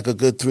person like a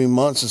good 3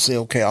 months and say,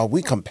 okay, are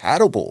we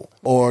compatible?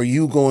 Or are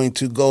you going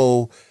to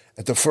go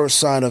at the first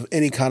sign of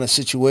any kind of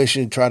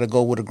situation, try to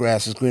go where the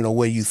grass is greener, or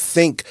where you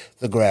think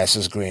the grass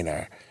is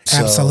greener? So,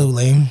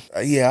 Absolutely.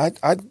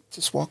 I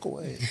just walk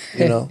away.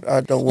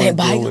 I don't want to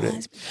deal with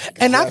it.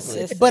 And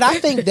but I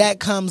think that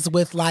comes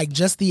with like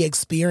just the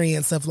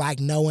experience of like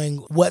knowing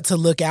what to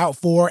look out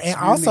for, and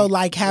also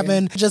like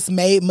having just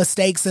made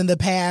mistakes in the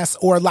past,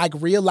 or like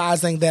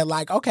realizing that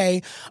like,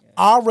 okay,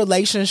 all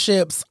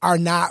relationships are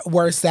not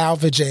worth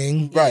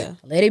salvaging. Right.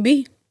 Let it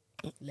be.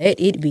 Let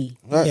it be.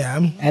 Right. Yeah.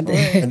 And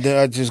then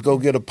I just go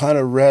get a pint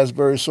of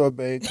raspberry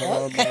sorbet, come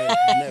on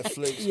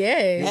Netflix.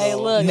 Yes. Hey,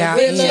 look, Now,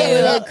 good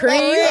yeah. chill.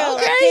 Cream,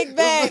 Okay. Kick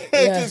back.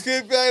 Just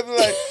get back and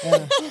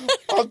like,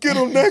 I'll get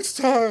them next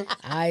time.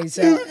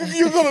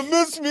 You're going to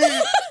miss me.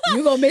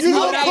 You gonna miss me. You're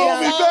going to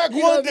call me back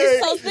one day.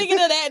 So speaking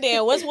of that,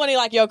 then, what's one of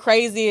like your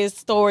craziest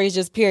stories?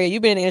 Just period.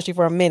 You've been in the industry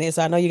for a minute,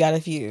 so I know you got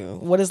a few.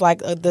 What is like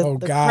the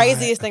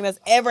craziest thing that's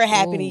ever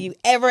happened to you,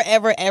 ever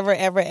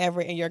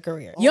in your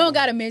career? You don't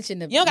gotta mention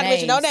the. You don't gotta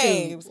mention no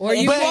names. Or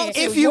you But can.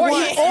 if you want,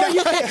 or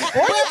you can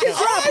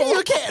drop them.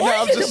 you can.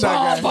 No, I'm just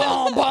joking.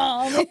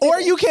 Bomb.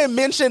 Or you can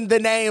mention the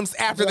names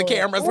after the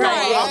camera's gone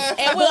Right. off.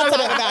 And we'll talk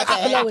about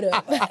that. Blow it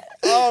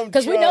up.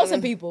 Because we know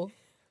some people.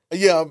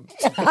 Yeah,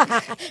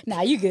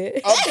 Nah, you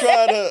good.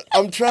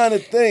 I'm trying to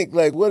think,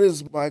 like, what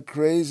is my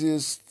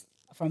craziest?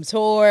 From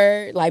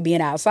tour, like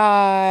being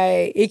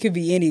outside, it could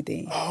be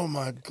anything. Oh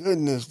my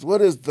goodness,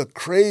 what is the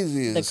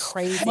craziest? The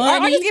crazy.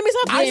 Money. Just give me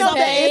something. I know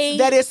Paid.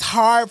 that it's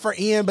hard for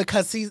Ian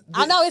because he's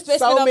I know it's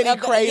so been many up-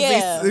 crazy,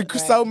 yeah.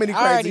 so many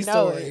I already crazy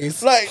know it.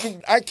 stories.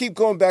 Like, I keep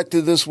going back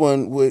to this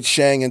one with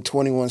Shang and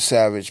 21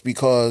 Savage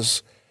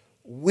because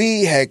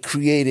we had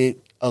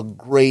created a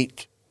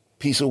great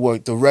piece of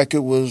work. The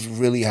record was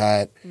really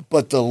hot,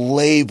 but the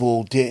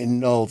label didn't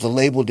know. The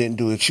label didn't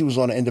do it. She was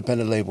on an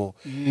independent label.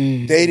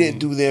 They didn't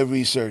do their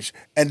research,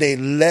 and they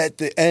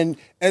let and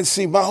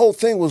see. My whole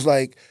thing was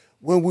like,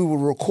 when we were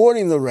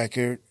recording the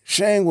record,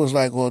 Shang was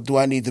like, "Well, do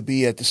I need to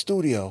be at the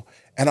studio?"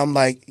 And I'm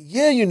like,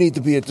 "Yeah, you need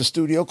to be at the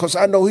studio because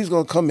I know he's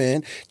going to come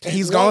in,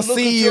 he's going to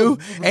see you,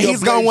 and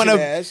he's going to want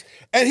to,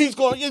 and he's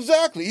going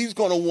he's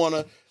going to want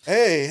to."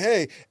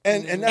 Hey,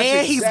 and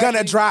he's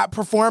gonna drop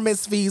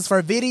performance fees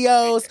for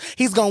videos.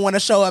 He's gonna want to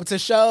show up to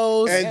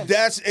shows, and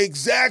that's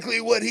exactly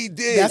what he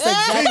did. That's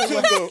exactly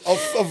he took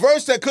a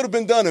verse that could have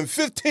been done in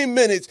 15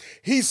 minutes.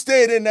 He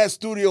stayed in that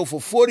studio for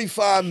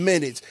 45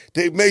 minutes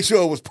to make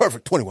sure it was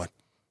perfect. 21.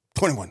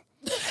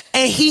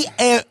 And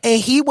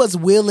he was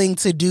willing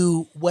to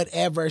do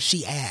whatever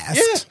she asked.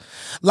 Yeah.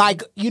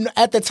 Like, you know,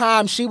 at the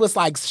time she was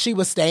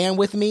staying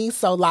with me,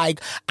 so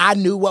like I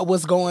knew what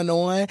was going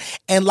on,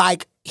 and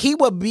like he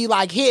would be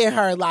like hitting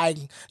her like,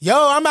 "Yo,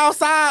 I'm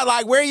outside.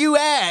 Like, where you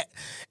at?"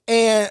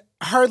 And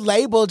her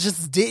label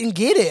just didn't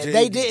get it.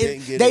 They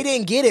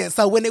didn't get it.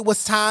 So when it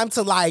was time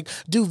to like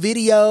do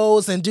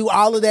videos and do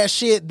all of that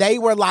shit, they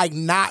were like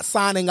not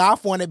signing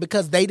off on it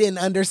because they didn't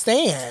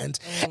understand.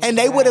 And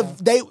they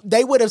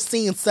would have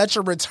seen such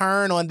a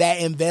return on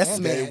that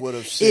investment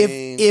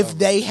if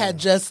they had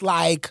just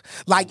like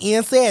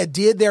Ian said,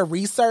 did their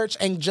research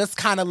and just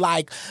kind of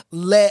like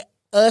let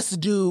us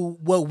do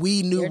what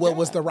we knew what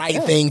was the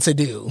right thing to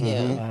do.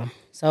 Yeah.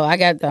 So I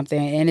got something,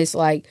 and it's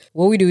like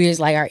what we do is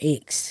like our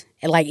icks.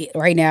 And like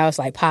right now, it's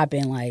like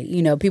popping. Like,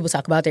 you know, people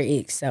talk about their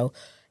icks. So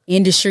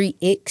industry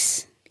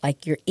icks,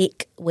 like your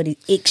ick, what it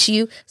icks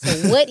you.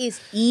 So what is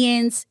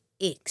Ian's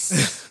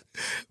icks?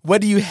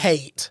 What do you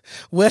hate?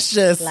 What's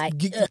just like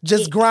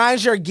just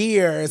grinds your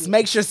gears,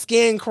 makes your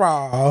skin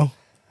crawl?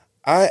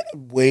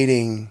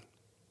 Waiting.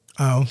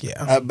 Oh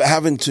yeah,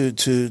 having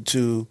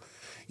to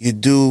you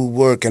do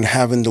work and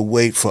having to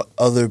wait for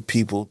other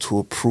people to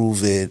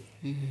approve it,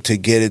 to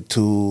get it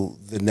to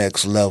the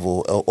next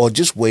level, or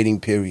just waiting.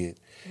 Period.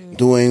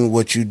 Doing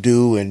what you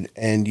do,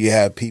 and you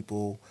have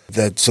people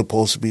that's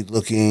supposed to be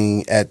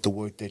looking at the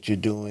work that you're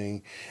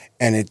doing,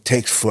 and it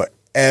takes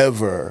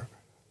forever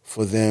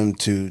for them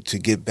to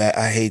get back.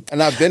 I hate,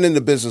 and I've been in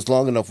the business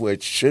long enough where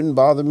it shouldn't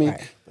bother me,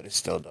 but it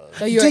still does.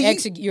 So you're an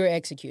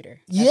executor.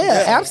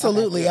 Yeah,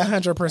 absolutely,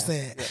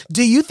 100%.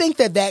 Do you think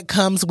that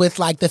comes with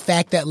like the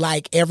fact that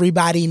like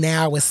everybody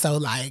now is so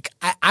like,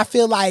 I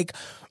feel like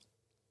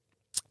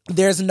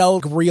there's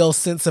no real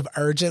sense of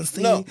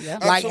urgency. No,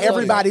 like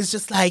everybody's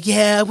just like,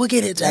 yeah, we'll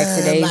get it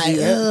done. Like,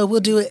 we'll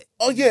do it.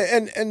 Oh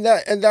yeah, and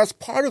that's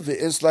part of it.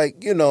 It's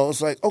like, you know,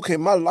 it's like, okay,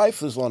 my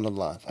life is on the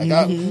line. Like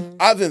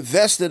I've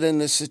invested in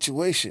this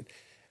situation,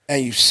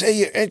 and you say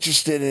you're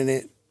interested in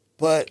it,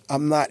 but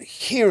I'm not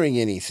hearing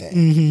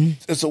anything.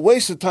 It's a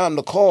waste of time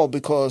to call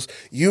because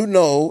you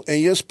know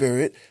in your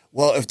spirit,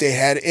 well, if they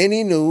had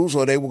any news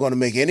or they were going to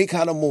make any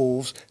kind of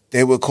moves,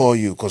 they would call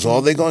you because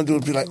all they're going to do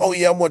is be like, oh,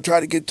 yeah, I'm going to try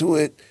to get to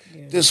it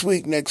this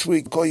week, next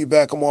week, call you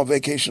back. I'm on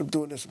vacation. I'm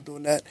doing this, I'm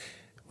doing that.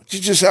 But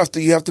you just have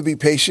to be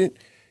patient.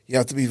 You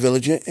have to be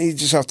vigilant, and you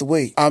just have to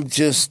wait. I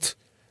just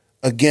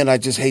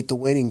hate the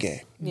waiting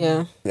game.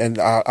 Yeah. And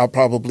I'll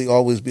probably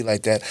always be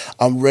like that.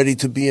 I'm ready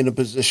to be in a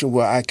position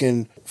where I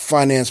can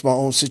finance my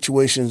own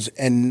situations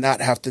and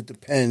not have to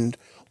depend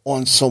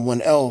on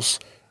someone else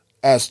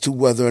as to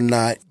whether or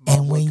not.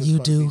 And when you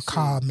do,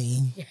 call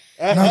me.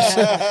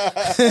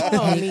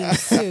 Oh, me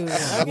too.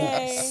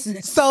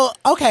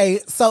 Okay.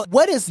 So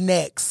what is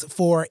next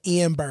for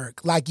Ian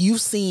Burke? Like,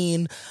 you've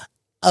seen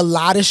a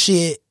lot of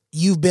shit.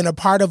 You've been a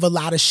part of a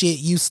lot of shit.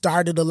 You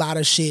started a lot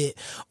of shit.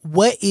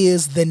 What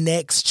is the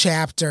next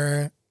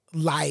chapter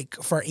like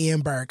for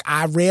Ian Burke?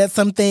 I read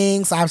some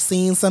things. I've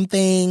seen some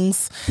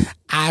things.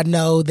 I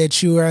know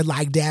that you are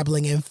like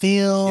dabbling in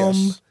film.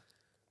 Yes.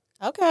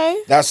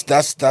 Okay. That's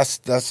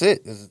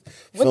it.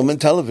 Film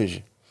and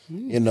television.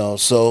 You know,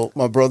 so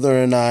my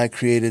brother and I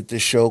created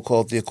this show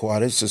called The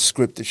Aquatics, a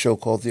scripted show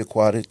called The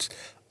Aquatics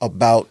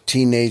about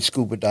teenage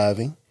scuba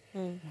diving.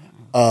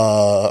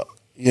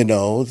 You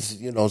know,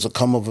 it's a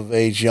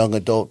come-of-age young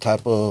adult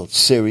type of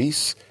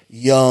series.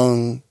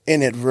 Young,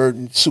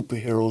 inadvertent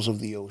superheroes of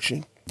the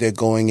ocean. They're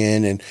going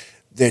in and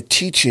they're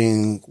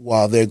teaching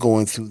while they're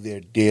going through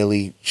their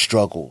daily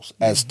struggles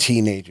as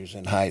teenagers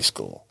in high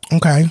school.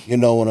 Okay. You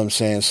know what I'm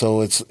saying? So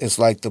it's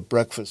like the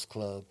Breakfast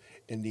Club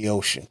in the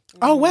ocean.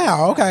 Oh,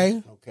 wow.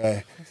 Okay.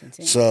 Okay.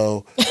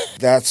 So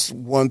that's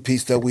one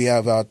piece that we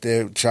have out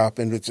there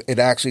chopping. It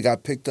actually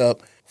got picked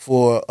up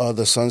for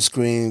the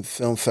Sunscreen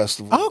Film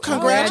Festival. Oh,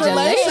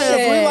 congratulations.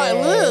 We like,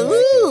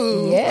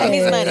 woo. Yeah.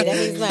 That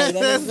means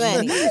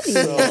money.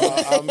 So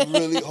I'm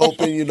really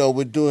hoping, you know,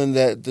 we're doing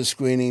the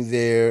screening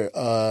there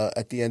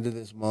at the end of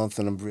this month,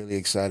 and I'm really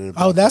excited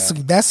about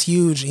that. That's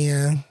huge,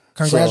 Ian.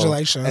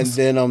 Congratulations. So, and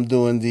then I'm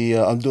doing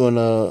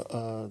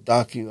a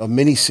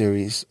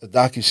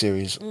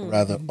docuseries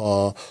rather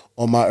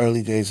on my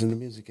early days in the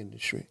music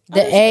industry.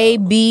 The A,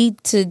 B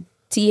to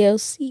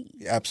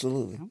TLC.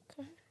 Absolutely.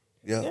 Okay.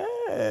 Yeah.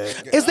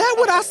 Is that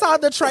what I saw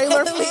the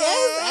trailer for?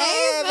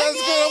 That's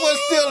good. I'm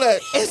still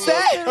at. Is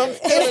that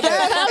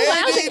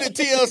AD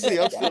to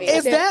TLC. I'm still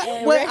is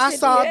that what I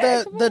saw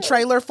the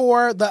trailer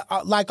for? The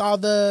like all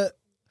the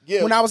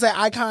when I was at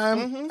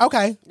Icon.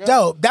 Okay,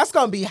 dope. That's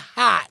gonna be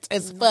hot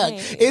as fuck.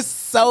 It's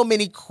so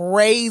many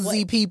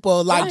crazy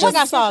people. Like, just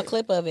I saw a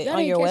clip of it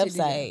on your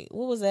website.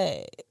 What was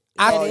that?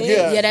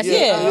 That's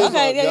it.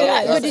 Okay,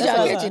 yeah. But did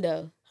y'all catch it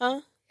though?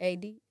 Huh?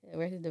 AD,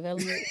 Arrested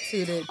Development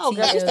to the Oh,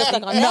 girl, you still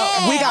stuck on no,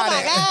 that. we got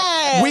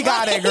it. We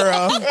got it,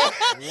 girl.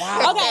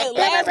 Wow. Okay,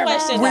 last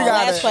question.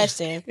 Last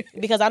question,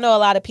 because I know a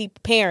lot of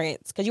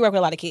parents, because you work with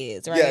a lot of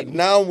kids, right? Yeah,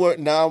 now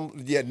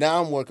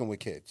I'm working with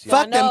kids. Yeah.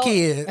 Fuck them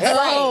kids. Right.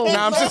 No,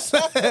 I'm just.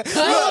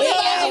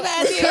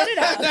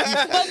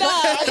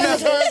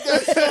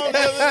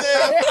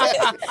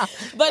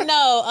 But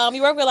no,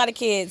 you work with a lot of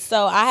kids,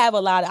 so I know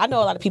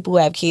a lot of people who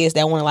have kids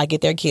that want to like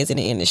get their kids in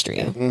the industry.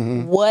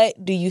 Mm-hmm.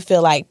 What do you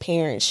feel like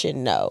parents should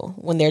know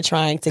when they're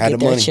trying to get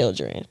their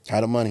children?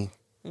 How the money.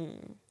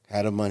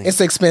 How the money.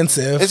 It's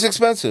expensive. It's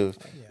expensive.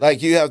 Yeah.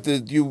 Like you have to,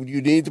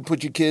 you need to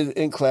put your kids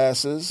in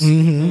classes,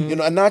 you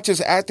know, and not just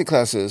acting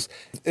classes.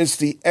 It's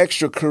the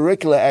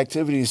extracurricular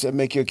activities that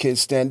make your kids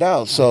stand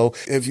out. So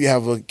if you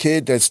have a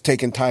kid that's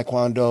taking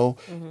taekwondo,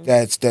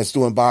 that's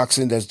doing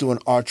boxing, that's doing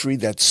archery,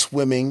 that's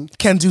swimming,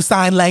 can do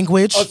sign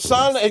language.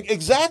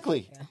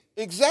 Exactly. Yeah.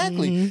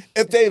 Exactly.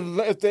 If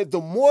they, the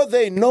more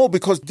they know,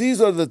 because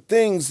these are the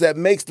things that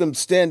makes them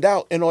stand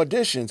out in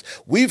auditions.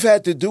 We've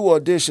had to do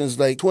auditions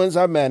like twins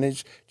I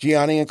managed,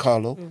 Gianni and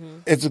Carlo.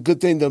 It's a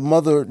good thing the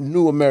mother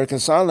knew American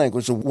Sign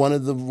Language. So one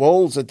of the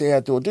roles that they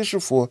had to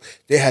audition for,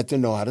 they had to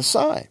know how to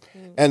sign.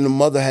 And the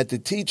mother had to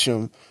teach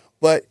them.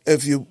 But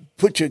if you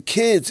put your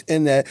kids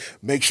in that,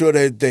 make sure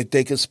that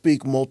they can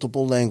speak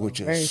multiple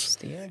languages.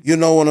 You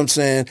know what I'm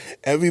saying?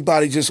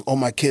 Everybody just, oh,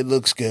 my kid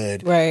looks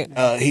good. Right.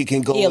 He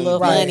can go in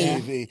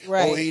TV.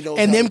 Right. Oh, he knows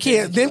and them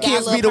kids be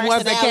the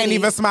ones that can't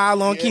even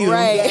smile on cue.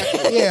 Right.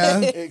 Exactly. Yeah.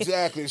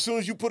 Exactly. As soon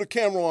as you put a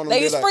camera on them,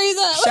 they just freeze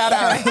up. Shout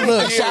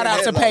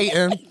out to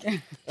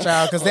Peyton.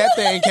 Child, because that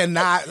thing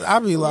cannot. I'll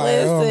be like,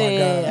 oh my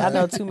God. I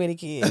know too many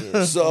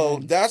kids. So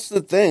that's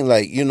the thing.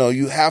 Like, you know,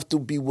 you have to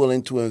be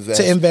willing to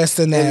invest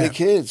in that. In the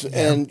kids.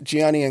 Yeah. And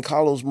Gianni and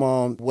Carlo's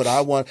mom, what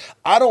I want,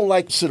 I don't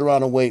like to sit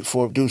around and wait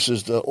for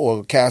producers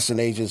or casting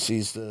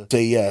agencies to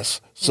say yes.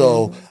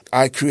 So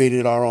I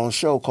created our own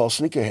show called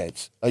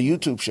Sneakerheads, a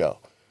YouTube show.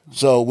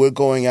 So we're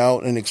going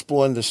out and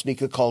exploring the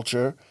sneaker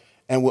culture,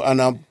 and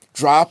I'm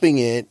dropping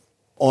it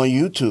on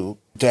YouTube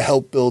to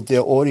help build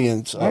their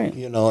audience up,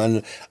 you know,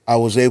 and I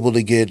was able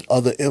to get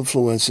other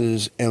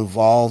influencers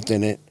involved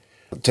in it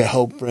to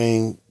help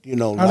bring, you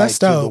know, light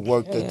to the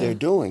work that they're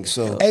doing.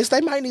 So Ace,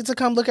 they might need to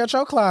come look at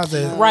your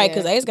closet. Right,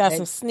 because Ace got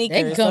some sneakers.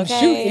 They can come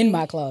shoot in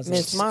my closet.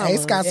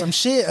 Ace got some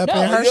shit up in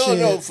her shit.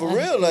 No, for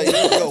real. Like,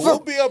 we'll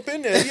be up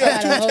in there. You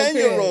have 2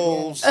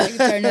 10-year-olds. You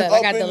turn up.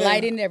 I got the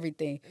light and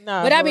everything.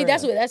 But I mean,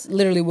 that's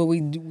literally what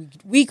we do.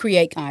 We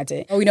create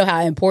content. We know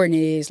how important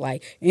it is,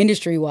 like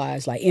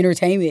industry-wise, like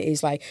entertainment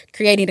is like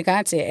creating the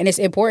content. And it's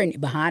important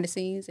behind the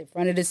scenes, in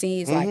front of the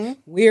scenes. Like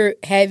we're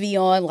heavy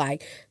on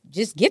like,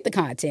 just get the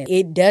content.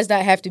 It does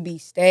not have to be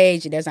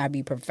staged. It does not have to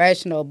be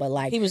professional, but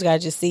like people got to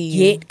just see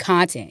you. Get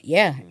content.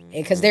 Yeah.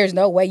 Because there's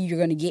no way you're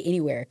going to get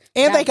anywhere.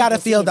 And they got to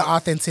feel the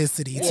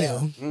authenticity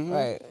too.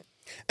 Right.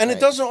 And it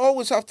doesn't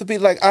always have to be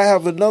like, I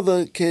have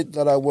another kid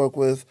that I work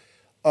with.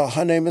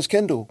 Her name is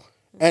Kendall.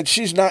 And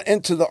she's not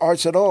into the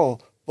arts at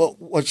all.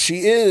 But what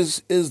she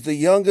is the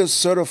youngest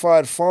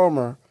certified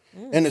farmer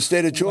in the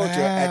state of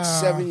Georgia at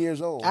 7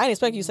 years old. I didn't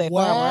expect you to say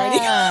farm already.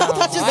 I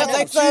thought you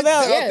said something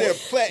else. She's out there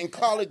planting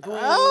collard greens.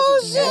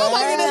 Oh, shit. I'm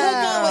like, to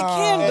hook up with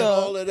Kendall. And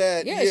all of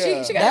that.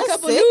 Yeah, she got a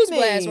couple news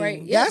blasts,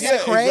 right?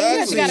 That's crazy.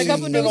 Yeah, she got a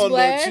couple news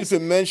blasts. She's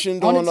been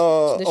mentioned on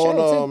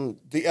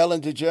the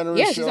Ellen DeGeneres show.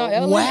 Yeah, she's on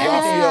Ellen.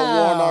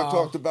 Raphael Warnock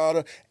talked about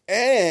her.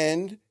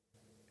 And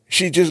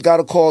she just got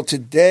a call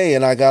today,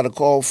 and I got a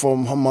call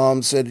from her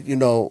mom, said, you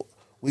know,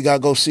 we got to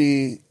go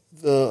see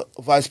the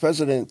vice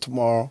president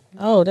tomorrow.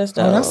 Oh, that's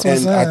dope. That's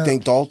and I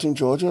think Dalton,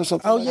 Georgia or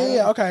something. Oh,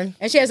 yeah, okay.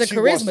 And she has a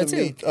charisma, too.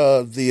 Meet,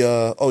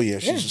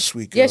 she's a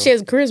sweet girl. Yeah, she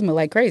has charisma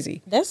like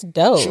crazy. That's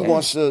dope. She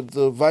wants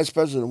the vice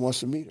president wants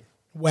to meet her.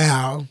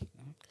 Wow.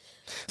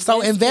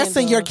 So invest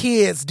in your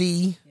kids,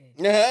 D.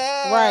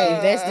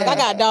 Right. I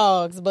got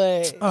dogs,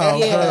 but Train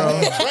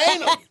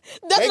them.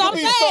 That's what I'm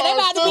saying.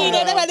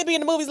 They about to be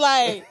in the movies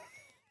like...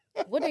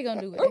 What they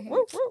gonna do with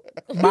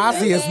it?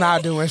 Mozzie is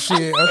not doing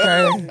shit,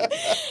 okay?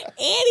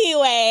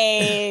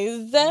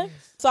 Anyways,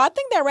 so I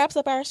think that wraps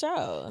up our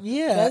show.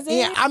 Yeah. Does it?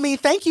 Yeah, I mean,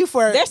 thank you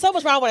for... There's so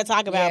much more I want to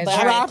talk about, but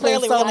I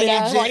clearly so only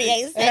got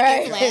many 48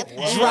 seconds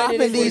left.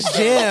 Dropping these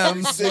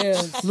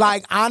gems.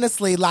 Like,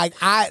 honestly, like,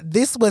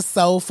 this was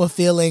so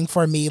fulfilling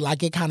for me.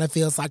 Like, it kind of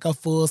feels like a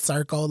full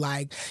circle.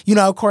 Like, you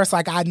know, of course,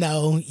 like, I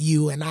know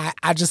you, and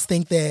I just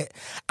think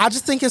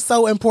it's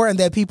so important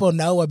that people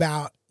know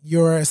about,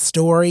 your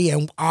story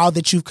and all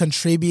that you've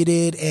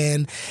contributed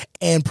and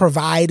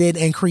provided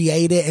and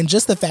created, and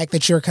just the fact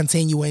that you're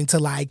continuing to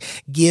like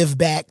give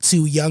back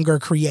to younger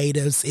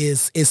creatives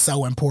is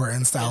so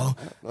important. So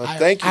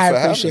thank you I for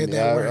appreciate having me.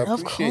 that work. I Of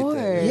appreciate course.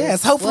 that.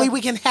 Yes, hopefully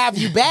we can have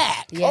you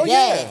back. Oh,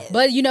 yeah.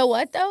 But you know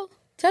what though?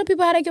 Tell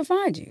people how they can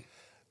find you.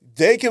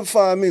 They can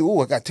find me.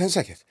 Ooh, I got 10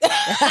 seconds.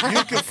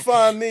 You can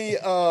find me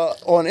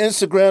on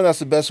Instagram. That's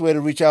the best way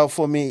to reach out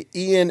for me.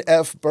 Ian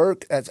F.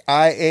 Burke. That's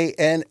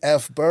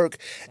IANF Burke.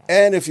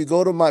 And if you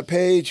go to my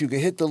page, you can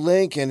hit the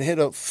link and hit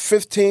a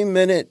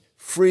 15-minute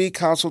free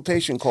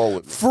consultation call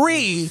with me.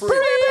 Free. Look,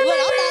 I'm about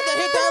to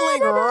hit that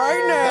link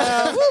right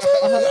now.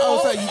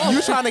 So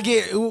you trying to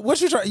get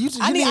what you trying? You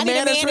I need a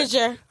manager?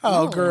 manager.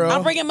 Oh, girl.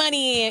 I'm bringing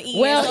money in. Ian,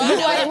 Well, so you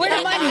like, where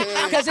the money?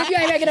 Because if you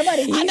ain't making the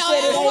money, he I know said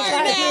it don't work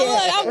ain't now.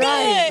 Look, I'm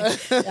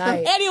good.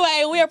 Right.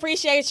 Anyway, we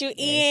appreciate you,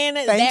 Ian.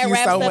 Thank That you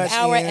wraps so up much,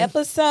 our Ian.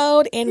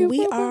 episode, and we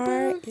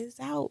is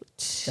out.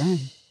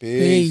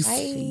 Peace.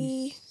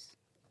 Bye.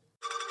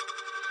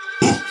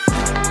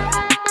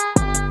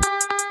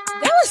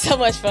 That was so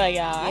much fun,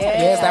 y'all.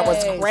 Yes, that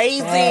was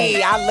crazy.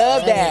 I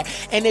love that.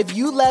 And if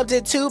you loved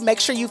it too, make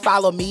sure you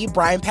follow me,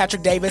 Brian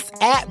Patrick Davis,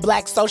 at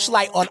Black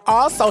Socialite on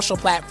all social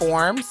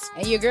platforms.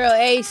 And your girl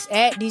Ace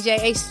at DJ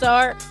Ace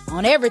Star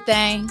on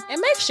everything.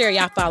 And make sure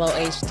y'all follow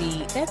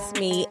HD. That's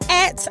me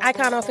at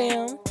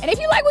IconoFilm. And if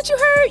you like what you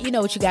heard, you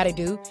know what you got to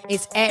do.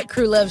 It's at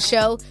Crew Love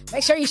Show.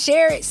 Make sure you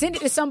share it, send it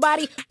to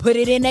somebody, put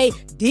it in their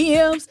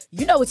DMs.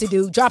 You know what to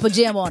do. Drop a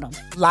gem on them.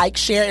 Like,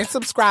 share, and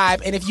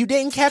subscribe. And if you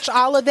didn't catch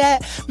all of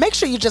that, make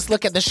sure you just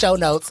look at the show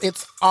notes.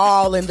 It's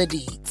all in the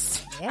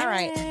deeds. All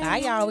right. Bye,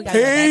 y'all. We got to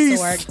go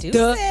back to work.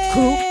 The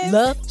Crew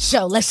Love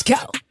Show. Let's go.